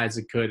many guys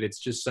that could. It's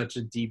just such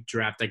a deep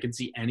draft. I could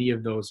see any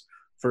of those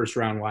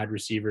first-round wide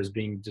receivers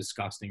being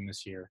disgusting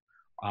this year.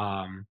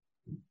 What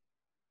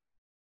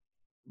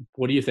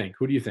do you think?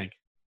 Who do you think?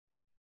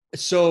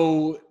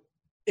 So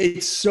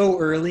it's so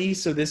early,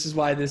 so this is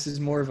why this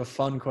is more of a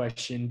fun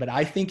question. But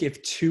I think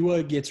if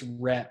Tua gets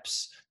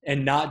reps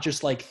and not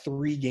just like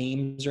 3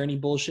 games or any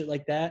bullshit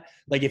like that,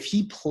 like if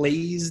he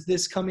plays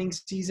this coming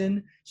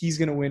season, he's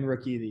going to win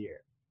Rookie of the Year.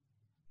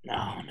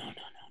 No.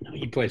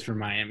 He plays for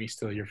Miami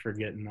still. You're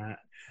forgetting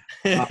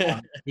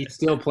that. He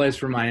still plays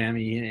for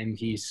Miami, and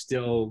he's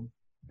still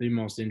the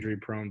most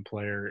injury-prone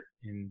player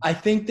in. I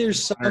think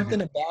there's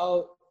something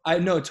about – I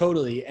know,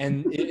 totally.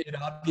 And it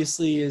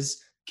obviously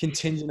is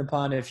contingent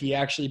upon if he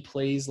actually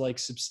plays like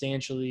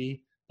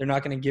substantially. They're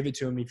not going to give it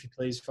to him if he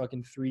plays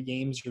fucking 3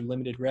 games or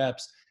limited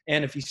reps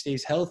and if he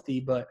stays healthy.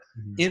 But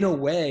in a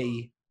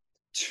way,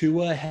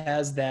 Tua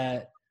has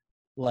that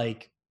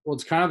like – well,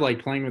 it's kind of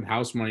like playing with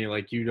house money.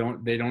 Like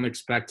they don't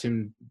expect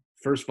him.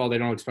 First of all, they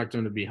don't expect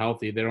him to be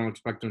healthy. They don't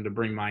expect him to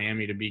bring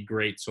Miami to be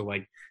great. So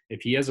like,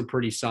 if he has a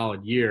pretty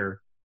solid year,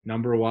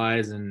 number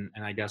wise, and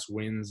I guess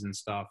wins and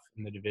stuff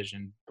in the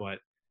division, but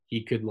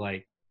he could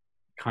like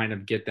kind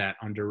of get that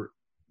under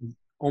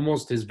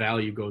almost his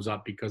value goes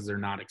up because they're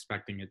not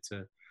expecting it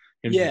to.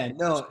 Yeah,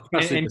 no,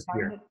 and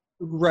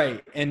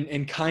Right.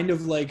 And kind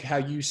of like how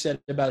you said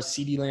about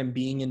CeeDee Lamb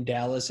being in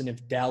Dallas, and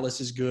if Dallas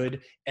is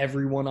good,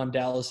 everyone on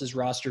Dallas's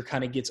roster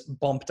kind of gets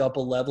bumped up a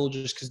level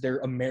just because they're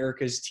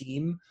America's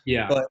team.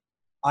 Yeah, But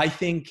I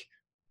think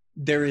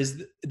there's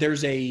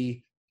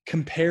a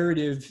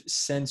comparative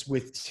sense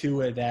with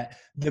Tua that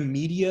the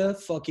media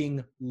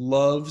fucking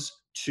loves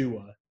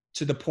Tua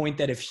to the point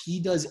that if he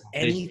does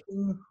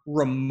anything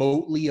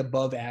remotely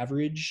above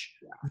average,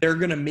 they're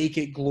gonna make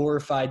it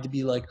glorified to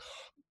be like,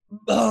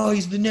 oh,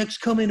 he's the next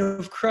coming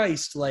of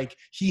Christ. Like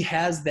he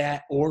has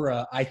that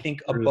aura, I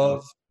think,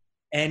 above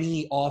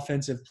any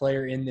offensive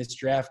player in this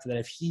draft, that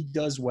if he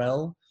does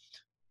well,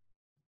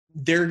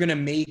 they're going to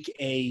make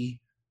a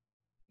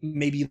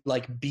maybe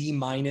like B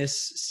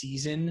minus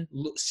season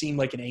seem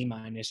like an A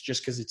minus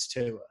just because it's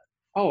Tua.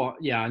 Oh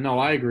yeah, no,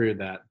 I agree with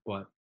that.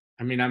 But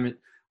I mean, I'm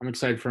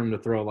excited for him to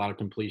throw a lot of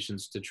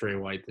completions to Trey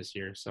White this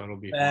year, so it'll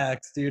be fun.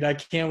 Facts, dude. I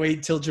can't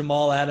wait till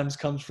Jamal Adams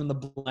comes from the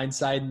blind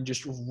side and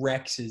just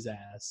wrecks his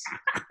ass.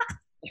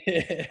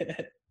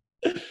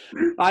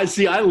 I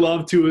see. I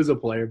love Tua as a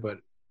player, but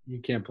you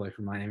can't play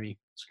for Miami.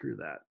 Screw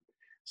that.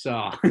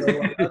 So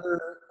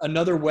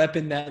another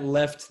weapon that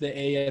left the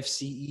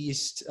AFC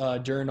East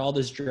during all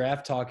this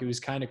draft talk. It was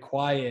kind of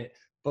quiet,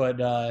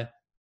 but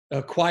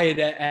quiet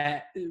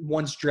at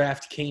once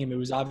draft came. It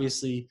was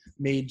obviously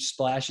made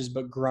splashes,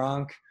 but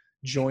Gronk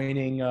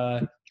joining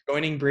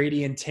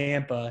Brady in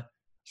Tampa.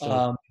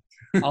 I'll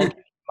give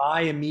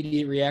my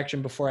immediate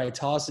reaction before I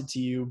toss it to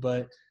you,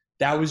 but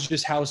that was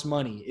just house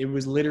money. It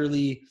was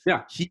literally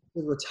he's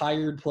a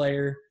retired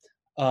player.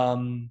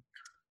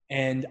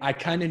 And I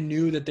kind of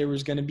knew that there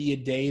was going to be a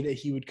day that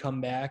he would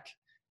come back,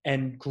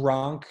 and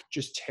Gronk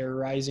just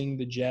terrorizing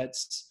the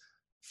Jets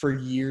for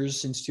years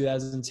since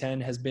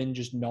 2010 has been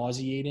just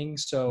nauseating.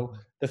 So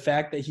the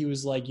fact that he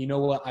was like, you know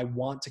what, I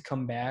want to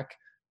come back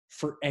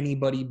for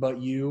anybody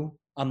but you.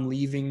 I'm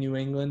leaving New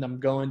England. I'm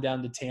going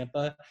down to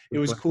Tampa. It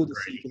was cool to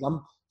see because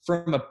I'm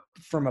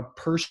from a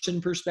person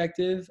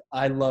perspective,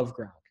 I love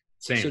Gronk.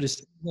 Same. So to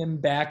see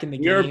him back in the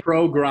game. You're a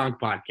pro Gronk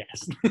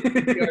podcast.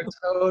 You're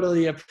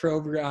totally a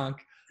pro Gronk.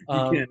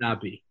 You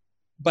cannot be.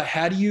 But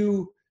how do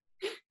you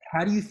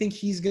think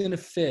he's gonna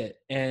fit?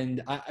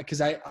 And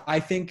I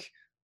think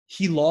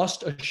he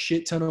lost a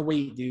shit ton of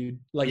weight, dude.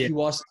 Like he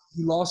lost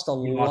a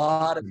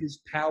lot of his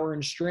power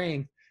and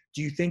strength.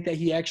 Do you think that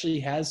he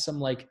actually has some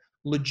like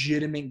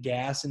legitimate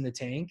gas in the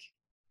tank?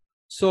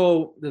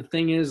 So the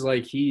thing is,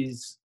 like,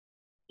 he's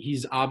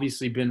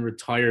obviously been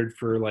retired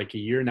for like a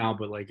year now,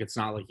 but like it's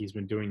not like he's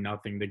been doing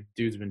nothing. The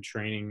dude's been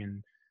training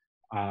and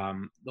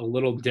a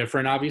little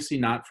different, obviously,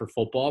 not for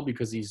football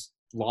because he's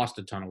lost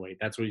a ton of weight.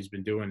 That's what he's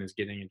been doing, is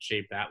getting in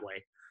shape that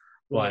way.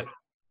 But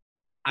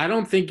I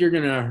don't think you're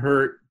going to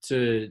hurt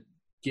to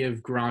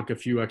give Gronk a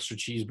few extra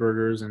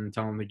cheeseburgers and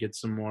tell him to get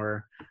some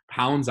more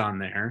pounds on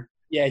there.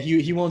 Yeah,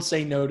 he won't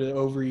say no to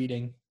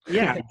overeating.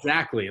 Yeah,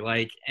 exactly.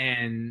 Like,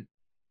 and,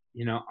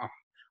 you know,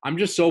 I'm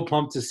just so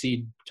pumped to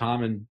see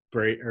Tom and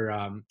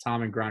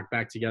Gronk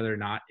back together,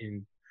 not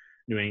in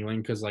New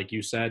England, because like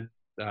you said,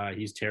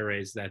 he's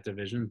terrorized that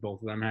division.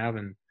 Both of them have,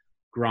 and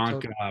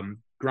Gronk,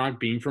 Gronk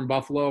being from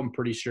Buffalo, I'm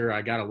pretty sure,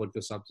 I got to look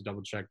this up to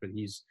double check, but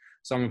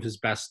some of his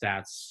best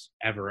stats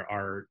ever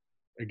are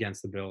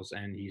against the Bills,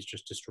 and he's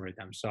just destroyed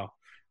them. So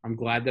I'm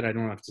glad that I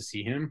don't have to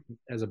see him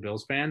as a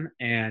Bills fan,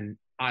 and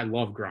I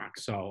love Gronk.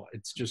 So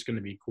it's just going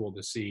to be cool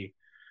to see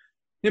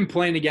him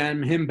playing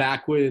again, him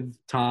back with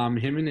Tom,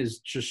 him and his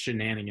just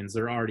shenanigans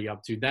they're already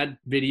up to. That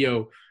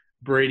video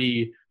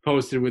Brady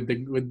posted with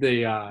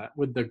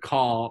the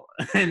call,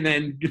 and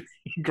then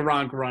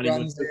Gronk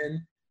running was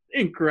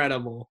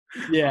incredible.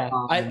 Yeah,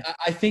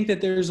 I think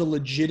that there's a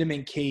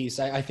legitimate case.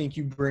 I think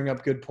you bring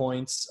up good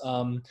points.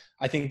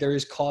 I think there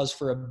is cause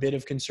for a bit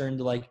of concern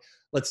to like,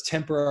 let's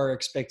temper our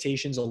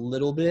expectations a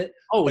little bit.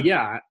 Oh,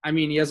 yeah. I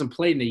mean, he hasn't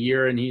played in a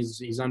year, and he's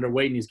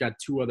underweight, and he's got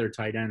two other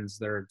tight ends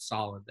that are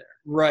solid there.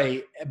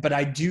 Right, but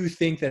I do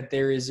think that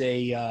there's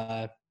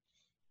a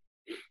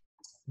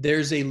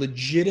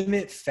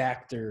legitimate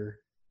factor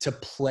to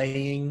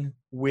playing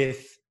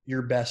with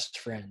your best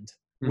friend.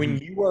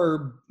 Mm-hmm.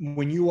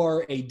 When you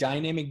are a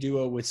dynamic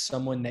duo with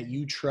someone that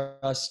you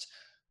trust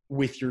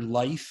with your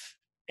life,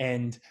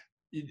 and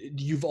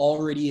you've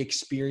already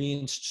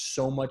experienced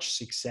so much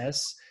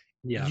success,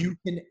 you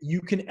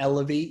can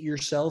elevate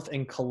yourself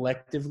and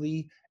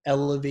collectively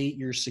elevate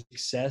your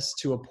success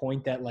to a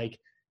point that, like,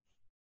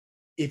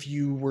 if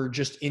you were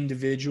just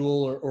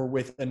individual or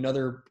with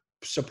another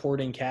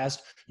supporting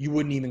cast, you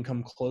wouldn't even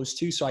come close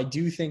to. So I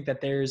do think that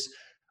there's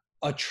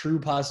a true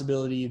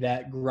possibility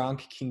that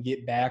Gronk can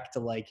get back to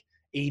like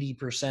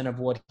 80% of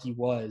what he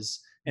was.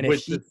 And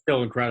which is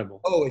still incredible.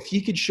 Oh, if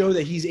he could show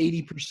that he's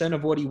 80%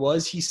 of what he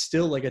was, he's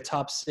still like a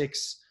top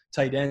 6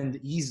 tight end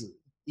easily.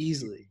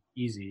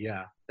 Easy,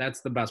 yeah.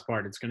 That's the best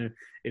part.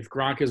 If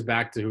Gronk is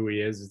back to who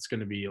he is, it's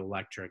gonna be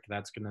electric.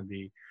 That's gonna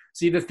be.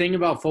 See, the thing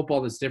about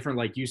football that's different,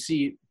 like you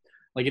see,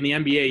 like in the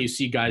NBA, you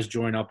see guys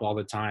join up all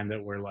the time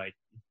that were like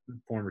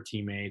former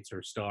teammates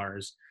or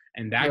stars,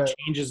 and that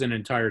changes an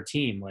entire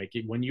team. Like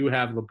when you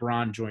have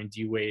LeBron join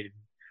D-Wade,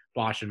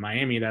 Bosh in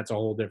Miami, that's a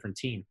whole different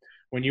team.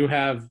 when you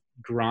have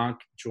Gronk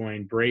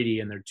join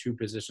Brady and they're 2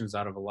 positions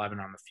out of 11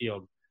 on the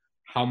field,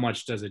 how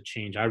much does it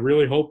change? I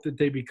really hope that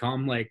they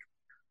become like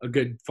a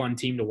good, fun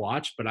team to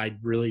watch, but I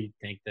really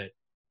think that,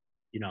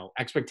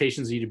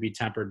 expectations need to be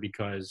tempered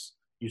because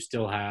you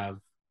still have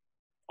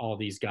all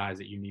these guys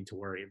that you need to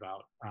worry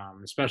about,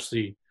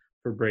 especially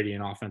for Brady,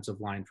 an offensive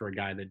line for a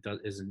guy that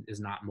is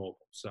not mobile.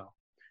 So,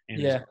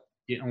 and Yeah.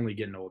 is only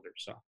getting older.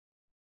 So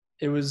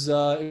It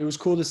was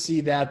cool to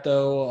see that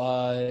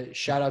though.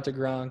 Shout out to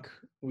Gronk.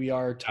 We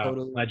are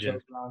totally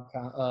legend.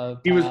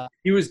 Gronk.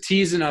 He was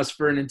teasing us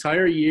for an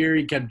entire year.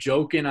 He kept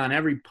joking on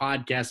every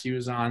podcast he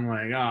was on,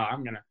 like, "Oh,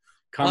 I'm gonna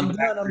come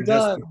back for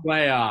just the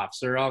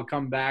playoffs, or I'll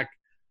come back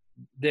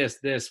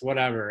this,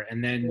 whatever."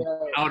 And then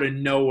out of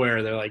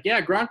nowhere, they're like,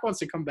 "Yeah, Gronk wants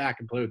to come back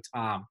and play with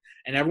Tom."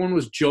 And everyone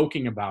was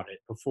joking about it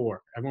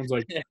before. Everyone's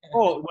like,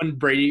 "Oh," when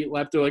Brady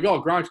left, they're like,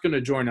 "Oh, Gronk's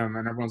gonna join him,"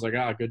 and everyone's like,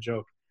 "Ah, good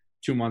joke."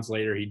 2 months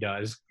later, he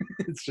does.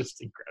 It's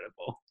just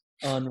incredible.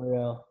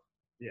 Unreal.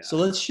 Yeah. So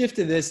let's shift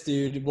to this,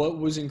 dude. What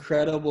was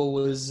incredible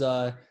was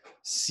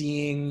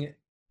seeing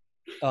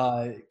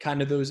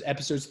kind of those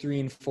episodes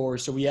 3 and 4.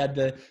 So we had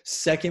the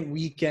second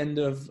weekend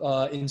of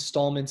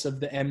installments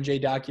of the MJ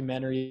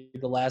documentary,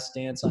 The Last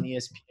Dance on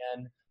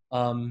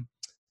ESPN.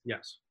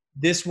 Yes.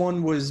 This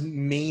one was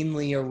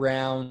mainly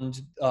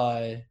around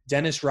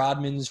Dennis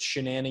Rodman's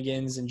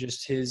shenanigans and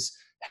just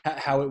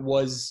how it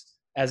was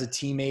as a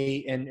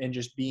teammate and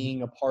just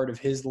being a part of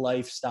his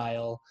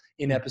lifestyle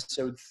in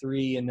episode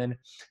 3. And then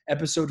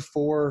episode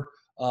 4,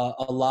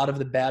 a lot of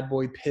the bad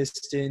boy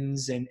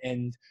Pistons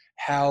and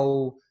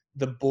how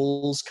the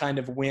Bulls kind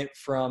of went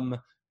from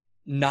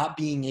not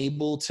being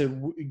able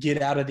to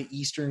get out of the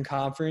Eastern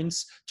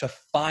Conference to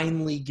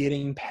finally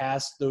getting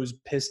past those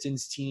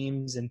Pistons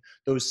teams and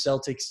those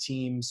Celtics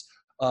teams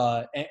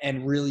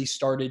and really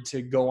started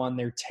to go on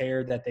their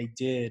tear that they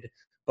did.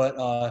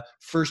 But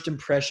first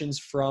impressions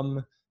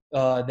from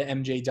the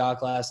MJ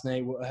doc last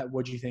night,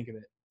 what'd you think of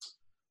it?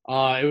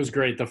 It was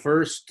great. The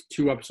first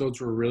 2 episodes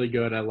were really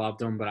good. I loved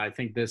them, but I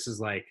think this is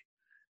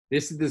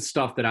the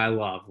stuff that I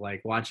love,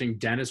 like watching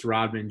Dennis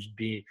Rodman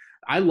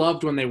I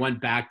loved when they went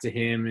back to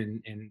him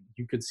and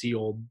you could see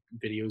old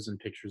videos and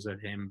pictures of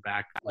him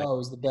back. It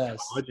was the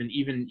best. College, and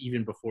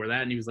even before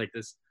that. And he was like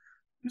this,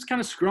 he was kind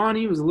of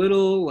scrawny. He was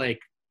little, like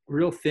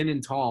real thin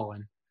and tall.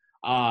 And,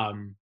 I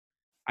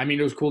mean,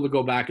 it was cool to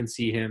go back and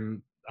see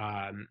him,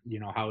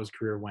 how his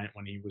career went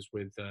when he was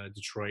with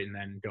Detroit and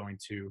then going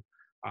to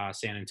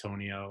San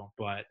Antonio.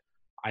 But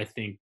I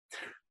think,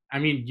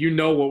 what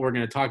we're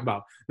going to talk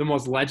about. The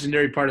most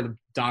legendary part of the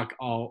doc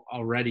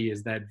already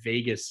is that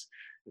Vegas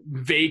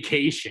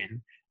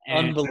vacation.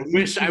 And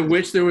I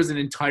wish there was an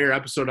entire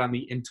episode on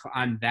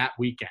that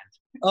weekend.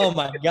 Oh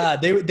my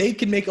God, they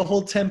could make a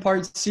whole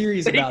 10-part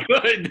series about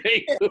it.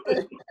 They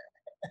could.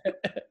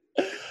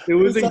 It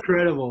was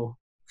incredible.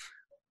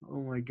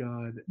 Oh my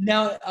God.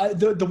 Now,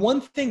 the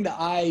one thing that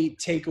I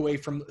take away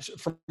from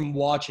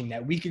watching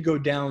that, we could go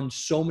down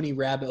so many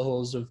rabbit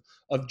holes of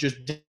just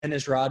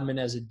Dennis Rodman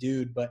as a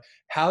dude, but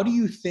how do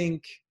you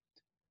think,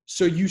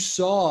 so you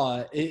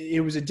saw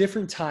it was a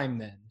different time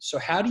then. So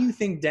how do you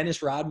think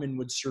Dennis Rodman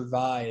would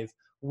survive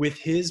with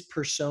his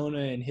persona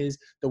and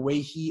the way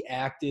he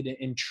acted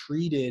and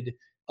treated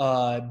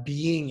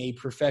being a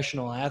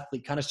professional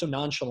athlete, kind of so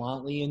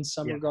nonchalantly in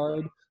some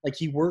regard? Like,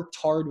 he worked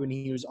hard when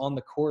he was on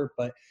the court,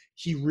 but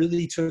he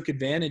really took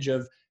advantage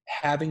of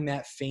having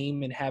that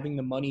fame and having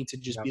the money to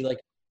just be like,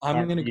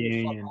 I'm going to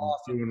go fuck off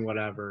doing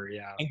whatever,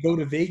 and go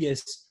to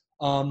Vegas.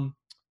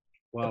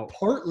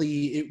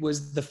 Partly it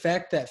was the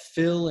fact that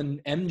Phil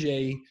and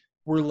MJ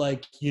were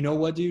like, you know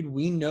what, dude,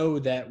 we know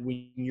that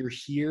when you're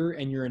here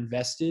and you're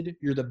invested,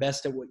 you're the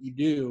best at what you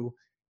do.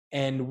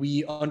 And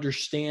we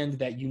understand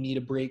that you need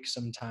a break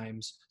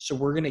sometimes. So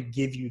we're going to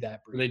give you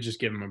that break. They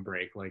just give him a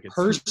break. Like,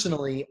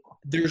 personally,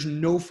 there's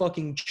no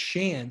fucking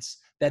chance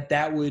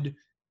that would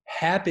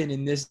happen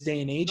in this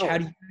day and age.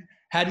 No.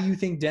 How do you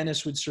think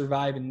Dennis would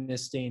survive in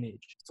this day and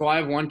age? So I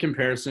have one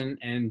comparison,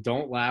 and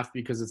don't laugh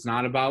because it's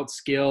not about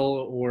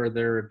skill or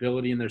their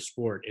ability in their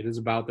sport. It is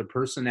about their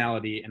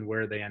personality and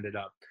where they ended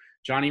up.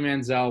 Johnny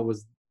Manziel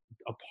was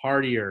a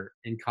partier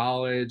in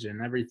college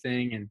and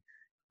everything, and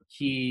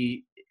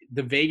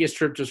the Vegas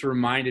trip just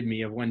reminded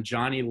me of when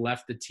Johnny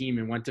left the team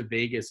and went to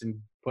Vegas and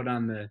put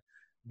on the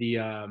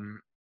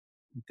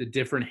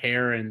different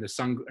hair and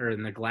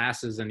and the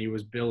glasses, and he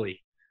was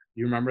Billy.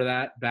 You remember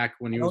that back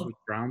when he was with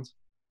Browns?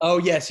 Oh,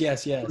 yes.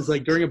 It was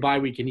like during a bye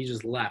week, and he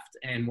just left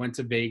and went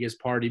to Vegas,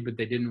 party, but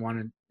they didn't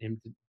want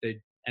him to.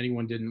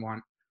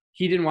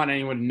 He didn't want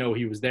anyone to know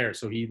he was there,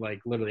 so he like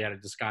literally had a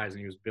disguise,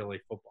 and he was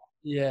Billy Football.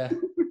 Yeah,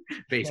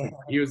 basically,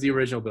 he was the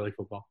original Billy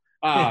Football.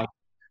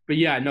 But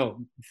yeah,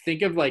 no,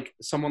 think of like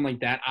someone like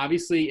that.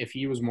 Obviously, if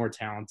he was more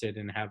talented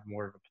and have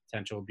more of a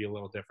potential, it'd be a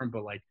little different.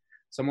 But like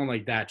someone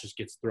like that just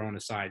gets thrown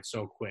aside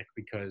so quick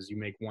because you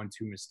make 1-2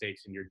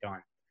 mistakes and you're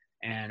done.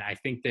 And I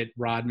think that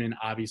Rodman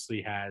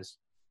obviously has,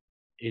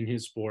 in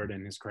his sport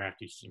and his craft,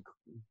 he's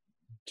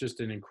just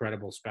an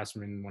incredible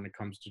specimen when it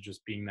comes to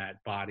just being that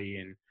body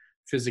and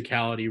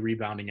physicality,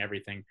 rebounding,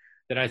 everything.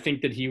 that I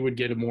think that he would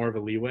get a more of a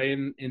leeway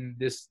in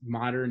this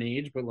modern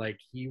age, but like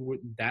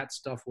that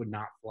stuff would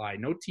not fly.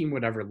 No team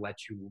would ever let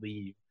you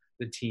leave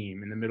the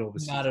team in the middle of a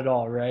Not season at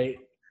all, right?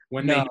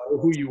 when they No, know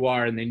who you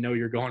are and they know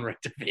you're going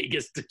right to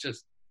Vegas to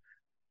just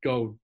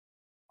go.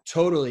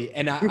 totally.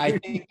 And I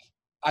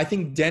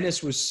think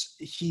Dennis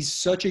he's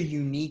such a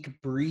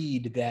unique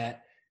breed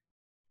that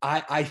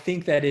I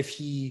think that if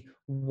he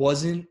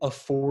wasn't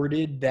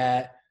afforded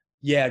that,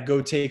 yeah,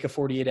 go take a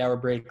 48-hour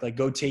break, like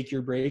go take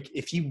your break.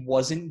 If he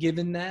wasn't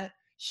given that,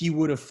 he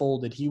would have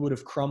folded. He would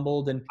have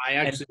crumbled I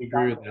and actually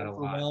agree with that a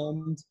lot.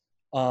 overwhelmed.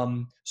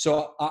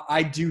 So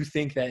I do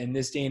think that in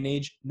this day and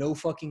age, no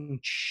fucking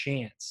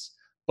chance.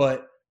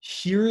 But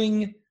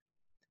hearing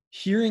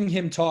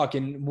him talk,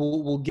 and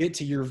we'll get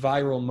to your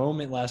viral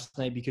moment last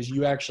night because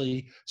you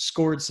actually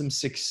scored some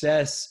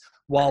success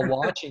while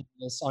watching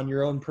this on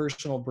your own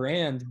personal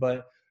brand.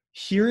 But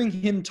hearing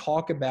him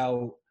talk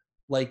about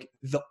like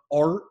the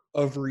art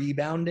of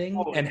rebounding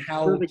and For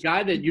how the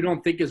guy that you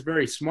don't think is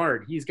very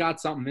smart, he's got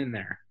something in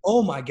there.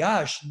 oh my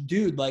gosh,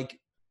 dude, like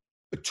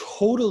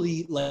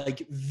totally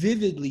like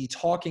vividly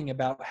talking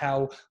about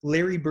how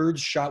Larry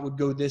Bird's shot would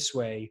go this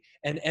way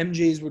and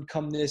MJ's would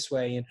come this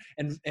way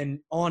and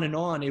on and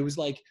on. It was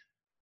like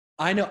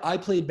I know I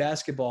played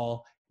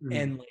basketball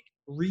and like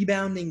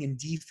rebounding and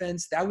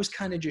defense, that was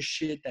kind of just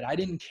shit that I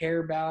didn't care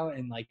about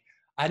and like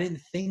I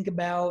didn't think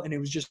about, and it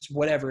was just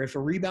whatever. If a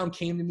rebound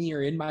came to me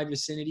or in my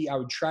vicinity, I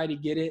would try to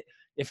get it.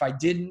 If I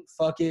didn't,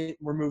 fuck it,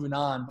 we're moving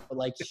on. But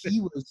like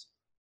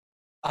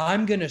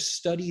I'm going to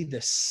study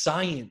the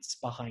science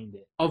behind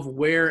it. Of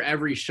where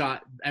every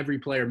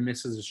player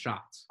misses his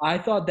shots. I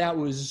thought that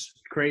was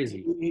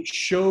crazy. It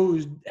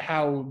shows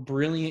how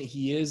brilliant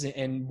he is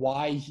and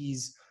why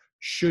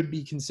should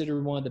be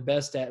considered one of the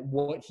best at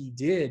what he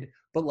did.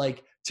 But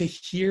like to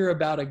hear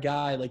about a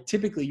guy, like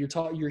typically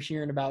you're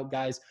hearing about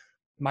guys,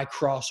 my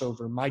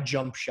crossover, my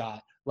jump shot,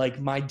 like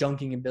my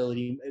dunking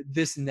ability,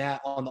 this and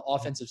that on the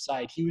offensive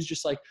side. He was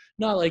just like,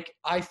 no, like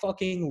I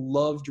fucking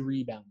loved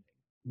rebounding.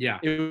 Yeah.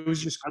 It was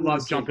just cool. I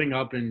love jumping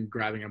up and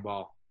grabbing a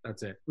ball.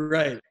 That's it.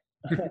 Right.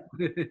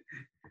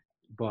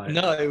 But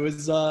no, it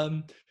was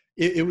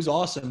it was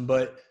awesome.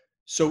 But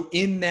so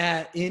in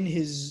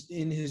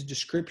his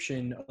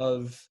description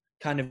of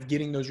kind of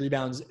getting those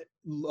rebounds,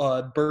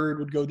 Bird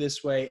would go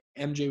this way,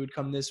 MJ would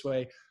come this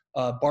way,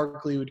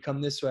 Barkley would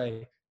come this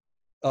way.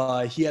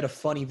 He had a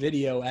funny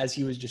video as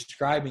he was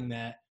describing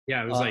that.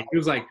 Yeah, it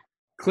was like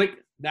click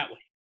that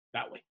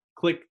way,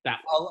 click that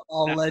way.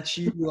 I'll let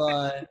you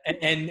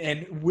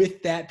and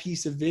with that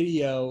piece of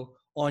video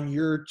on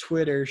your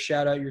Twitter,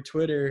 shout out your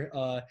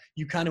Twitter,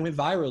 you kind of went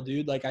viral,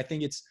 dude. Like I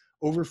think it's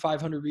over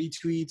 500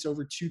 retweets,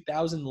 over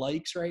 2,000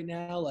 likes right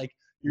now. Like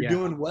you're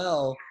doing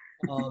well.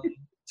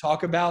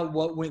 Talk about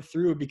what went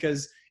through,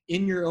 because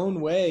in your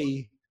own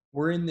way,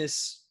 we're in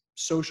this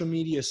social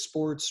media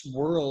sports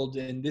world,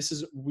 and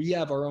we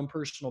have our own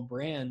personal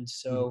brand.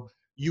 So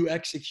you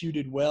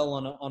executed well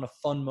on a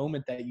fun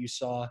moment that you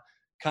saw.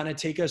 Kind of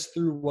take us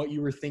through what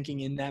you were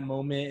thinking in that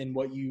moment and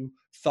what you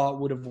thought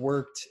would have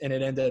worked, and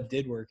it ended up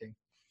did working.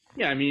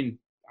 Yeah, I mean,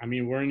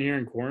 we're in here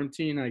in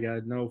quarantine. I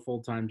got no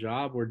full-time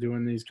job. We're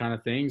doing these kind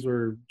of things.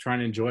 We're trying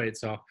to enjoy it.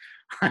 So,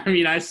 I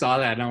mean, I saw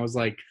that and I was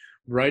like,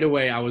 right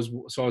away, I was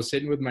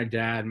sitting with my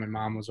dad. My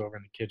mom was over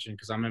in the kitchen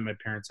because I'm at my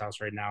parents' house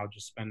right now,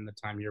 just spending the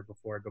time here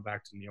before I go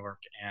back to New York.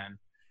 And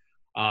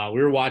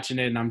we were watching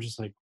it, and I'm just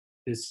like,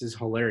 this is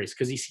hilarious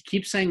because he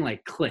keeps saying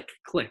like click,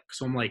 click.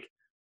 So I'm like,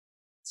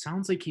 it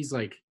sounds like he's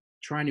like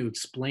trying to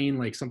explain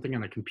like something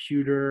on a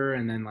computer.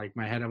 And then like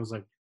my head, I was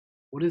like,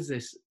 what is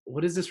this?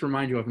 What does this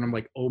remind you of? And I'm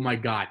like, oh my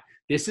God,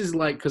 this is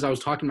like, because I was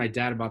talking to my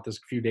dad about this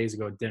a few days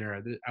ago at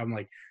dinner. I'm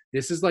like,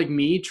 this is like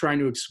me trying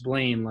to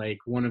explain like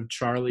one of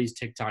Charlie's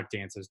TikTok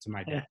dances to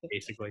my dad,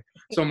 basically.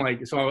 So I'm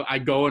like, so I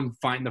go and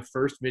find the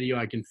first video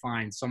I can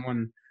find.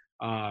 Someone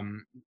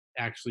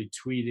actually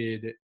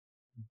tweeted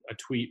a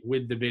tweet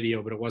with the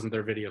video, but it wasn't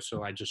their video.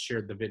 So I just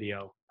shared the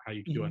video, how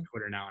you can do on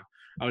Twitter now. And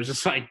I was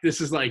just like,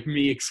 this is like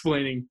me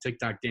explaining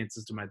TikTok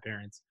dances to my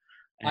parents.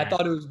 And I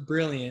thought it was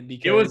brilliant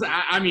because it was,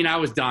 I mean, I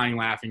was dying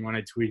laughing when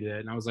I tweeted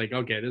it, and I was like,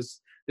 okay,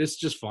 this is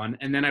just fun.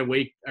 And then I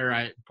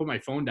put my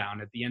phone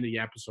down at the end of the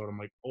episode. I'm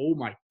like, oh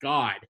my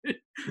God.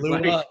 Blew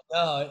up.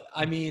 No,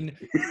 I mean,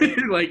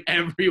 like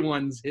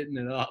everyone's hitting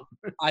it up.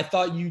 I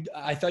thought you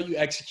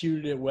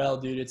executed it well,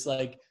 dude. It's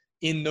like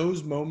in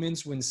those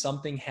moments when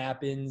something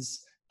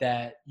happens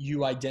that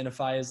you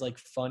identify as like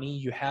funny,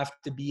 you have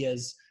to be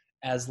as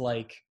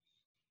like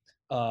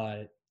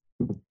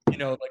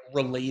like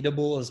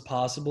relatable as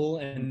possible,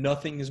 and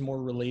nothing is more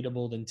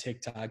relatable than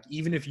TikTok.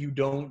 Even if you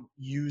don't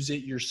use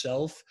it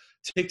yourself,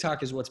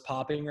 TikTok is what's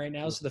popping right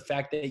now. So the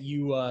fact that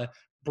you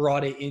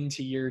brought it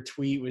into your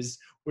tweet was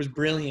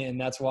brilliant,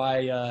 and that's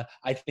why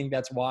I think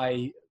that's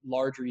why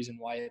large reason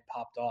why it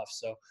popped off.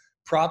 So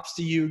props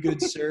to you,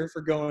 good sir,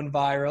 for going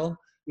viral.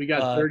 We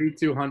got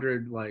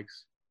 3,200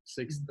 likes,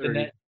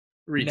 630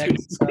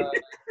 retweets.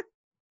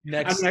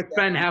 Next, I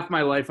spend half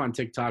my life on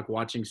TikTok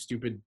watching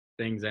stupid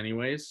things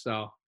anyways,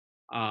 so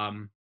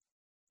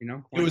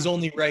it was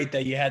only right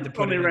that you had to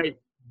put it right.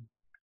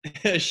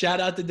 Shout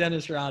out to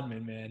Dennis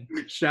Rodman, man.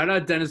 Shout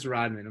out Dennis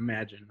Rodman.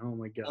 Imagine. Oh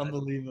my god.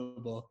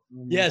 Unbelievable.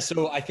 Oh my- Yeah,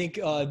 so I think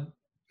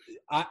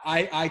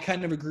I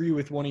kind of agree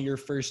with one of your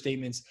first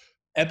statements.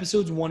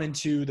 Episodes 1 and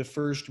 2, the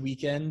first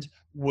weekend,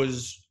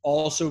 was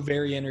also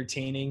very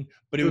entertaining,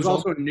 but It it was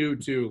was also new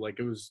too. Like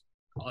it was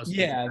us.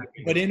 yeah,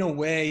 but in a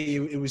way,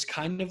 it was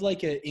kind of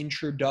like an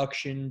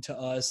introduction to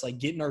us, like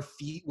getting our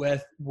feet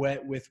wet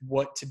with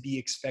what to be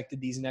expected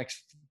these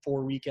next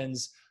 4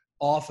 weekends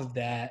off of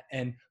that.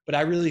 But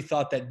I really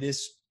thought that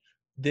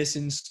this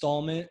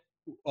installment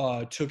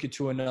took it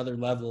to another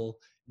level.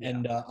 Yeah.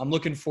 And I'm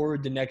looking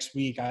forward to next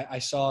week. I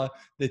saw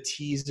the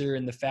teaser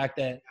and the fact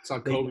that I saw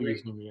Kobe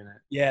was gonna be in it.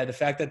 yeah, the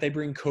fact that they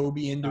bring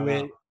Kobe into Shout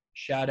it. out.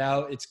 Shout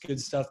out! It's good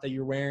stuff that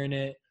you're wearing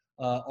it.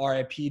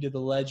 RIP to the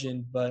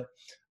legend. But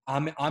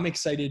I'm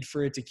excited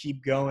for it to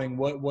keep going.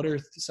 What are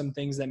some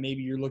things that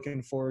maybe you're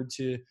looking forward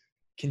to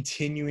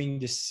continuing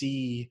to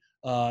see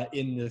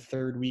in the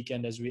third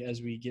weekend as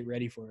we get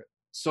ready for it?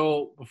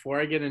 So before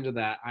I get into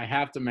that, I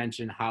have to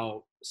mention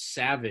how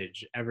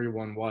savage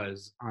everyone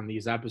was on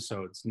these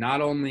episodes.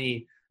 Not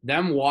only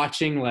them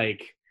watching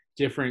like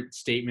different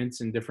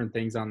statements and different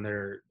things on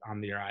their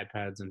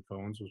iPads and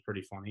phones was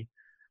pretty funny.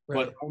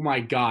 Right. But oh my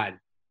god,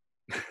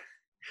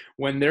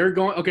 when they're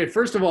going, okay,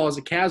 first of all, as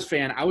a Cavs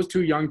fan, I was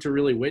too young to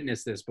really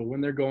witness this, but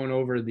when they're going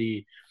over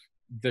the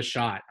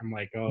shot, I'm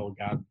like, oh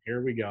god,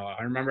 here we go.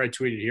 I remember I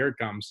tweeted, here it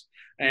comes,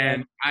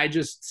 and I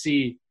just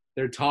see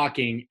they're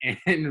talking,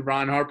 and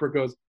Ron Harper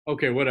goes,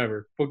 okay,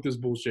 whatever, book this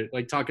bullshit,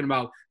 like talking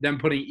about them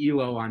putting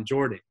Elo on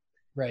Jordan.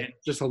 Right. And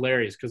it's just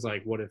hilarious because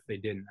like, what if they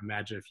didn't?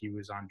 Imagine if he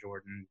was on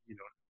Jordan, you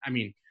know, I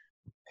mean,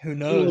 Who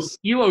knows?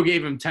 Elo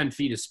gave him 10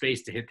 feet of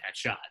space to hit that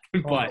shot.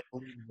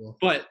 Unbelievable.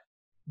 But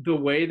the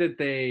way that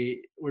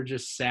they were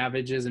just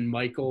savages, and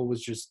Michael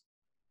was just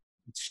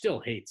still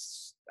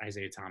hates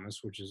Isaiah Thomas,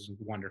 which is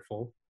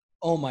wonderful.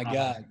 Oh my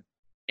God.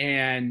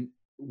 And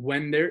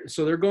when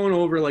they're going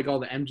over like all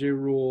the MJ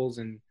rules,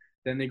 and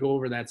then they go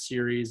over that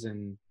series,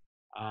 and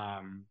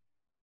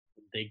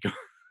they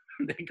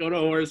go to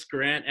Horace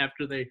Grant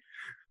after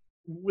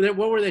what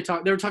were they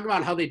talking? They were talking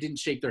about how they didn't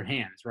shake their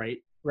hands, right?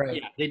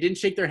 Right. Yeah, they didn't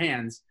shake their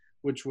hands,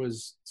 which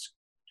was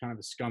kind of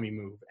a scummy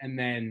move. And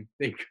then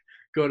they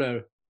go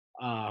to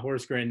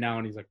Horace Grant now,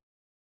 and he's like,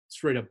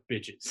 straight up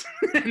bitches.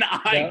 And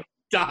I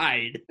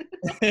died.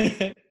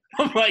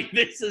 I'm like,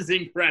 this is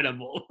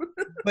incredible.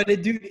 But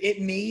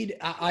it made,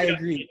 I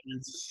agree.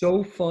 It's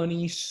so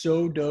funny,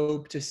 so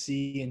dope to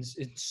see, and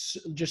it's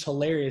just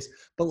hilarious.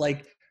 But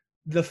like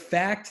the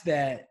fact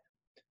that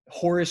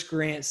Horace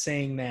Grant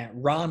saying that,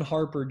 Ron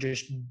Harper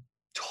just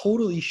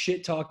totally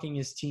shit talking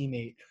his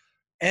teammate,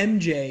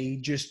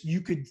 MJ just,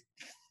 you could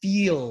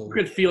feel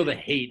the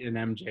hate in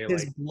MJ.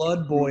 His like,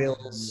 blood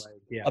boils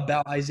like,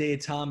 about Isaiah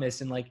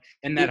Thomas, and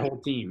that whole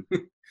team.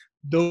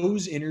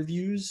 Those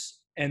interviews.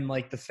 And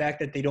like the fact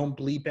that they don't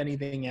bleep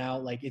anything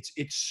out, like it's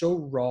so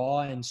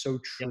raw and so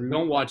true. Yeah,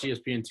 don't watch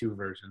ESPN2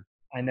 version.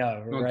 I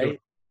know, don't right?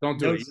 Don't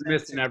do it. You're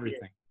missing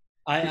everything.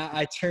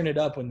 I turn it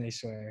up when they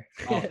swear.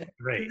 Oh,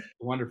 great,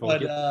 wonderful.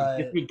 But,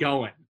 get me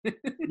going.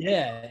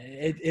 Yeah,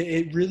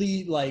 it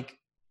really like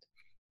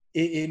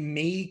it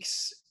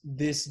makes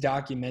this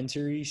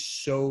documentary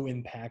so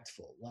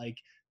impactful. Like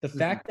the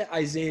fact that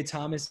Isaiah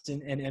Thomas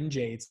and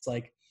MJ, it's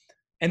like.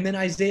 And then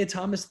Isaiah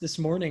Thomas this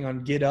morning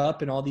on Get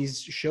Up and all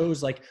these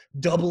shows, like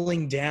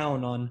doubling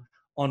down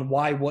on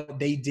why what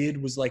they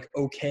did was like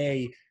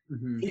okay.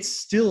 Mm-hmm. It's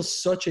still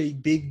such a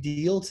big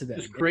deal to them.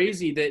 It's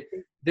crazy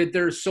that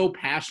they're so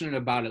passionate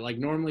about it. Like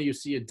normally you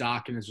see a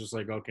doc and it's just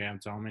like, okay, I'm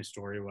telling my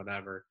story,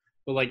 whatever.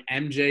 But like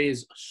MJ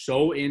is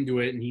so into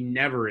it, and he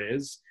never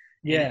is.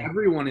 Yeah, and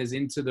everyone is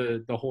into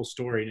the whole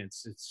story, and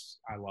it's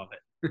I love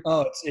it.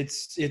 Oh,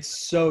 it's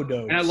so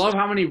dope. And I love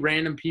how many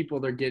random people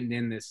they're getting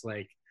in this.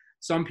 Like,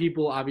 some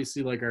people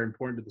obviously like are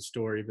important to the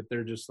story, but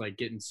they're just like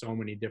getting so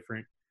many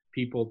different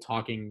people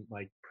talking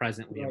like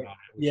presently about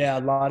it. Yeah, a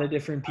lot of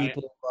different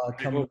people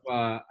coming.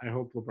 I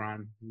hope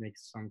LeBron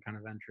makes some kind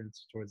of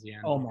entrance towards the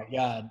end. Oh my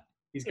God,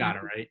 he's got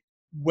it right.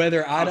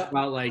 Whether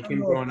about like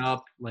him growing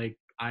up, like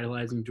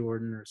idolizing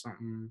Jordan or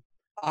something.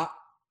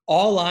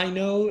 All I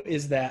know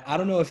is that I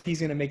don't know if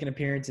he's gonna make an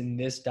appearance in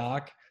this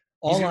doc.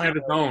 All I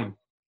know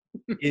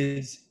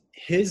is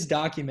his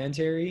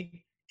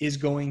documentary is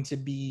going to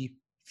be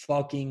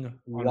fucking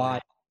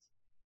wild.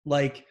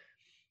 Like,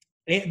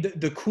 and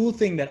the cool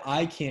thing that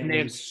I can't. And they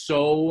have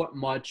so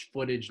much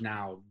footage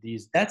now.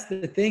 That's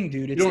the thing,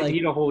 dude. It's you don't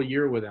need a whole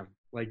year with him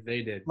like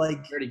they did.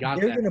 Like they already got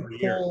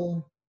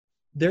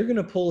they're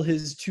gonna pull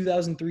his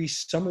 2003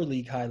 Summer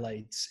League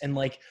highlights, and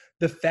like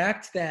the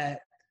fact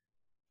that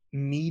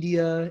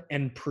media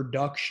and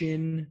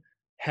production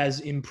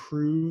has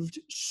improved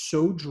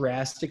so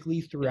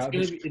drastically throughout.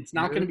 It's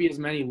not going to be as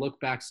many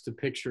lookbacks to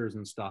pictures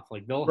and stuff.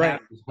 Like they'll have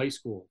high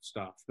school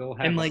stuff. They'll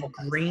have and like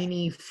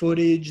grainy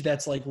footage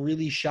that's like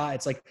really shot.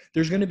 It's like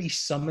there's going to be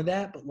some of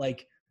that, but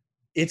like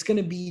it's going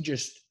to be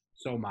just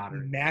so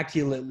modern,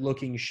 immaculate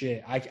looking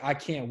shit. I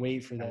can't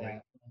wait for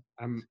that.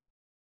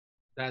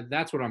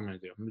 That's what I'm going to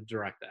do. I'm going to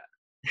direct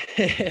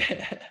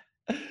that.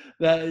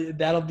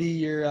 That'll be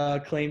your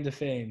claim to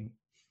fame.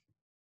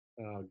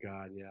 Oh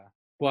God, yeah.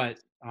 But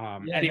Yeah,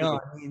 anyway, no,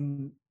 I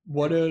mean,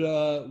 what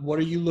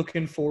are you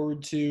looking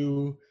forward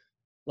to,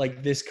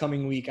 like, this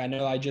coming week? I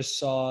know I just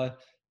saw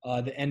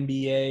the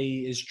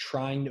NBA is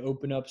trying to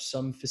open up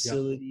some yeah.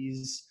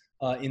 facilities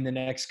in the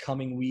next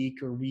coming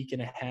week or week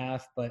and a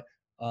half, but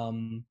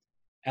um,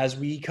 as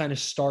we kind of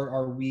start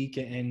our week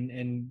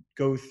and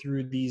go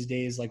through these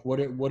days, like, what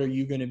are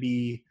you going to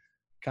be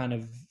kind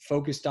of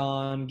focused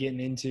on, getting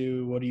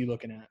into? What are you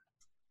looking at?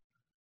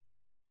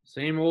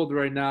 Same old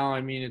right now.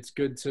 I mean, it's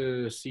good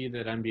to see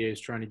that NBA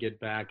is trying to get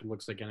back. It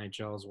looks like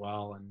NHL as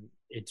well. And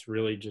it's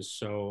really just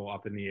so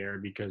up in the air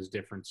because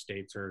different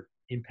states are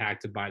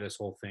impacted by this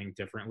whole thing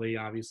differently,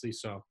 obviously.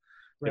 So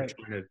they're Right.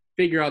 trying to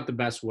figure out the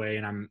best way.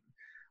 And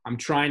I'm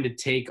trying to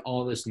take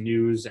all this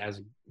news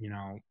as,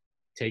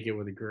 take it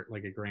with a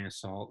grain of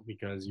salt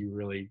because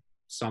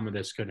some of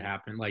this could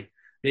happen. Like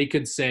they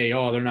could say,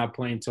 oh, they're not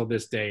playing till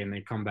this day and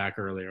they come back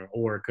earlier,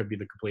 or it could be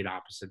the complete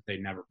opposite. They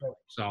never play.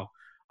 So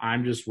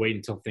I'm just waiting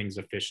until things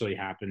officially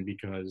happen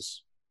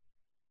because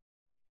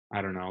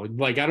I don't know.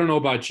 Like, I don't know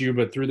about you,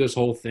 but through this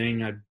whole thing,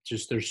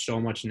 there's so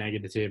much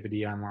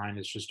negativity online.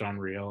 It's just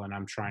unreal. And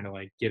I'm trying to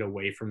like get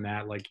away from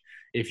that. Like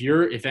if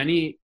you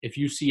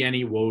see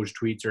any Woj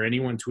tweets or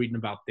anyone tweeting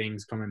about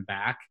things coming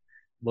back,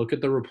 look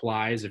at the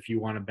replies if you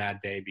want a bad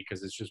day,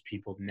 because it's just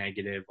people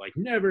negative, like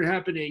never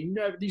happening.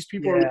 Never, these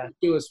people are Yeah.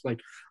 ridiculous.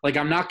 Like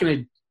I'm not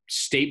going to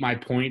state my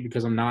point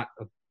because I'm not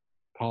a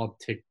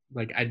politic.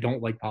 Like I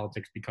don't like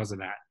politics because of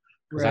that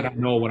because I Right. don't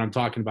know what I'm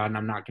talking about, and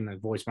I'm not going to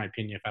voice my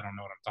opinion if I don't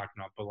know what I'm talking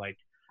about. But like,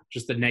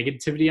 just the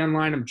negativity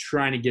online, I'm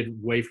trying to get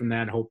away from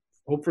that and hope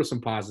for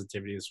some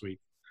positivity this week.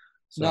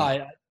 No,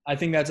 So I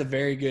think that's a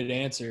very good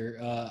answer,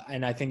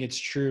 and I think it's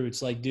true.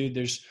 It's like, dude,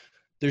 there's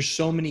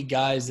so many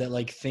guys that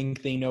like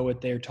think they know what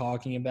they're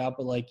talking about,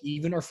 but like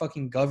even our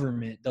fucking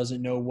government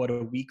doesn't know what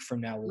a week from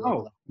now will look no,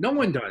 like. no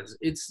one does.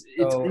 It's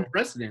So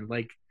unprecedented.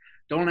 Like,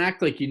 don't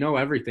act like you know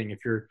everything if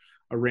you're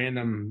a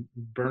random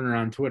burner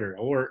on Twitter,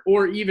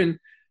 or even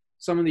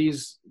some of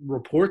these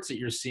reports that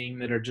you're seeing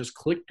that are just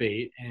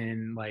clickbait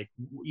and like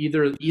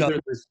either no, either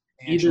either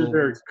substantial.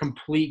 they're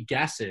complete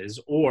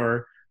guesses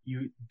or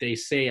they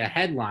say a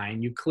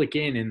headline, you click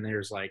in and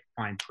there's like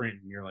fine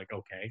print and you're like,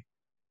 okay.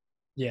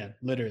 Yeah,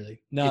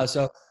 literally. No, It's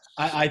so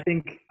I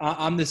think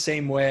I'm the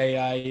same way.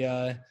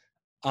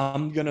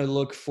 I'm gonna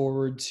look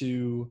forward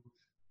to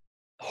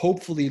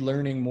hopefully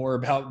learning more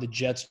about the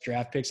Jets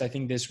draft picks. I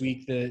think this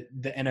week the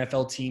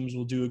NFL teams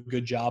will do a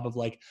good job of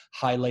like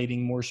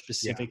highlighting more yeah,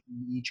 specific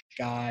each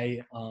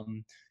guy.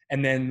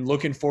 And then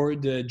looking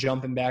forward to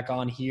jumping back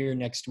on here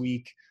next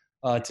week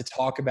to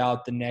talk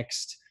about the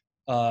next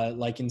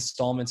like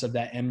installments of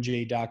that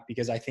MJ doc,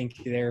 because I think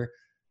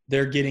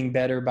they're getting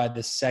better by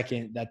the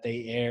second that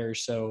they air.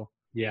 So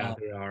yeah, um,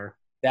 they are.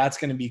 that's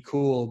going to be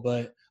cool.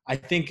 But I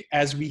think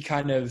as we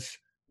kind of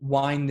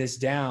wind this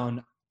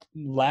down,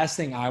 last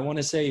thing I want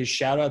to say is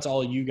shout out to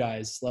all you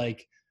guys.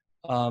 Like,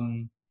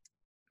 um,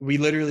 we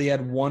literally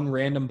had one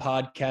random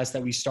podcast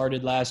that we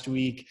started last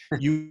week.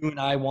 You and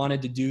I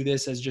wanted to do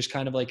this as just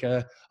kind of like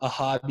a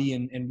hobby,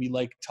 and we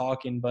like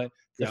talking. But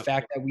the Yep.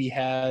 fact that we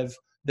have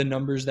the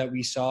numbers that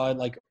we saw,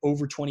 like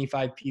over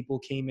 25 people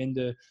came in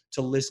to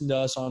listen to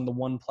us on the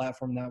one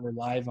platform that we're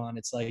live on.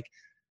 It's like,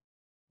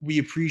 I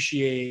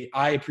appreciate,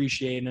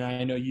 and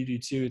I know you do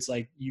too. It's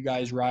like you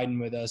guys riding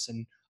with us,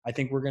 and I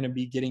think we're going to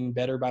be getting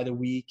better by the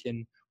week,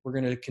 and we're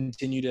going to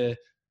continue to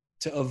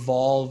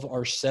evolve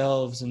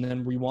ourselves. And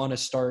then we want to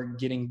start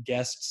getting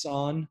guests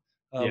on.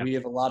 Yeah. We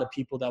have a lot of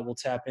people that we'll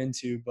tap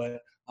into, but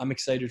I'm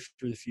excited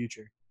for the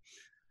future.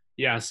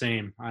 Yeah,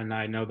 same. And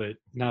I know that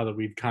now that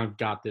we've kind of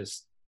got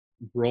this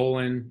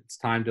rolling, it's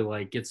time to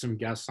like get some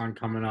guests on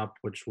coming up,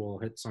 which will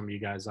hit some of you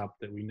guys up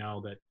that we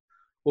know that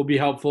will be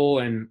helpful.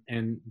 And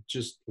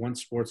just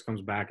once sports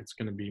comes back, it's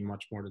going to be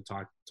much more to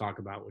talk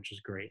about, which is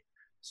great.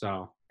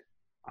 So,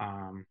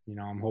 I'm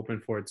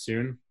hoping for it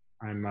soon.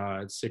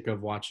 I'm sick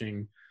of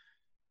watching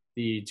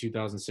the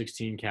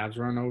 2016 Cavs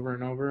run over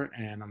and over,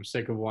 and I'm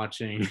sick of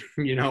watching,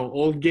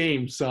 old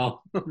games.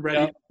 So I'm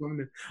ready.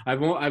 Yep.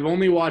 I've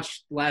only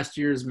watched last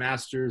year's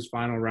Masters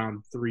final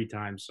round 3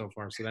 times so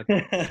far, so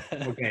that's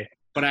okay.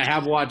 But I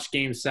have watched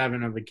Game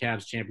 7 of the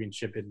Cavs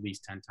championship at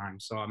least 10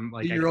 times. So I'm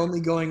like, You're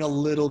only going a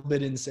little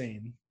bit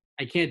insane.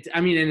 I can't.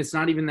 I mean, and it's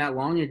not even that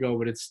long ago,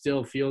 but it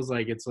still feels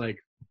like it's like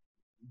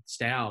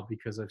stale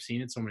because I've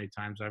seen it so many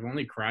times. I've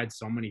only cried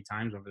so many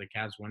times over the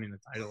Cavs winning the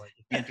title. Like,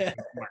 you can't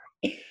do more.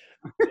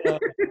 Oh,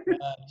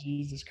 God,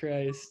 Jesus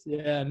Christ.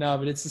 Yeah, no,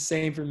 but it's the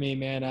same for me,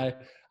 man.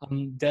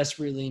 I'm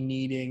desperately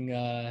needing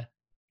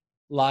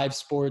live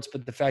sports,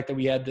 but the fact that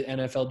we had the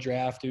NFL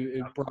draft,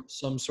 it brought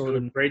some It sort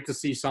was of great to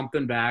see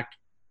something back.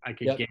 I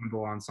could yep.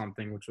 gamble on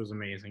something, which was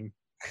amazing.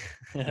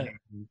 Shout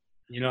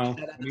And, out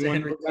to anyone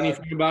Henry knows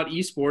anything about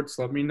esports,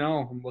 let me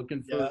know. I'm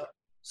looking for yeah.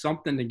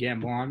 something to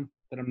gamble on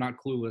that I'm not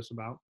clueless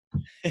about.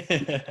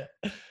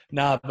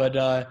 Nah, but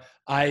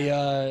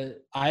I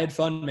had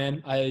fun,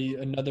 man.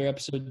 Another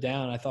episode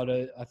down. I thought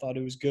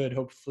it was good.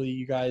 Hopefully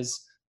you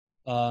guys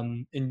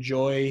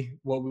enjoy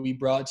what we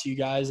brought to you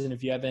guys. And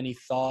if you have any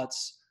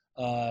thoughts,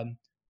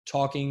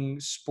 Talking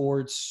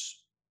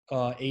Sports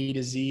A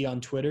to Z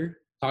on Twitter.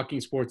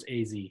 Talking Sports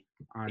AZ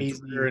on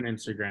Twitter and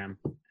Instagram.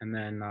 And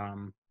then,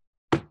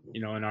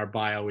 in our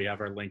bio, we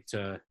have our link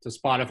to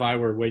Spotify.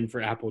 We're waiting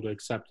for Apple to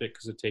accept it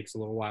because it takes a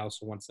little while.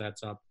 So once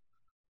that's up,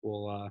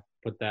 we'll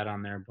put that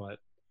on there. But,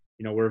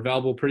 we're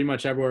available pretty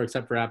much everywhere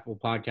except for Apple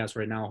Podcasts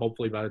right now.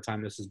 Hopefully by the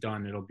time this is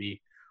done, it'll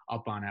be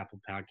up on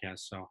Apple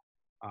Podcasts. So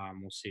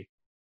we'll see.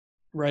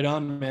 Right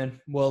on, man.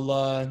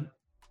 Well,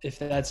 if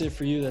that's it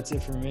for you, that's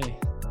it for me.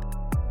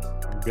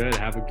 I'm good.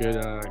 Have a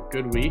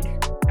good week.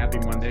 Happy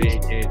Monday,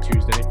 aka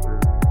Tuesday for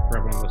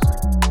everyone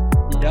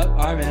listening. Yep.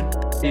 All right, man.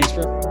 Thanks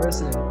for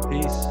listening.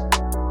 Peace.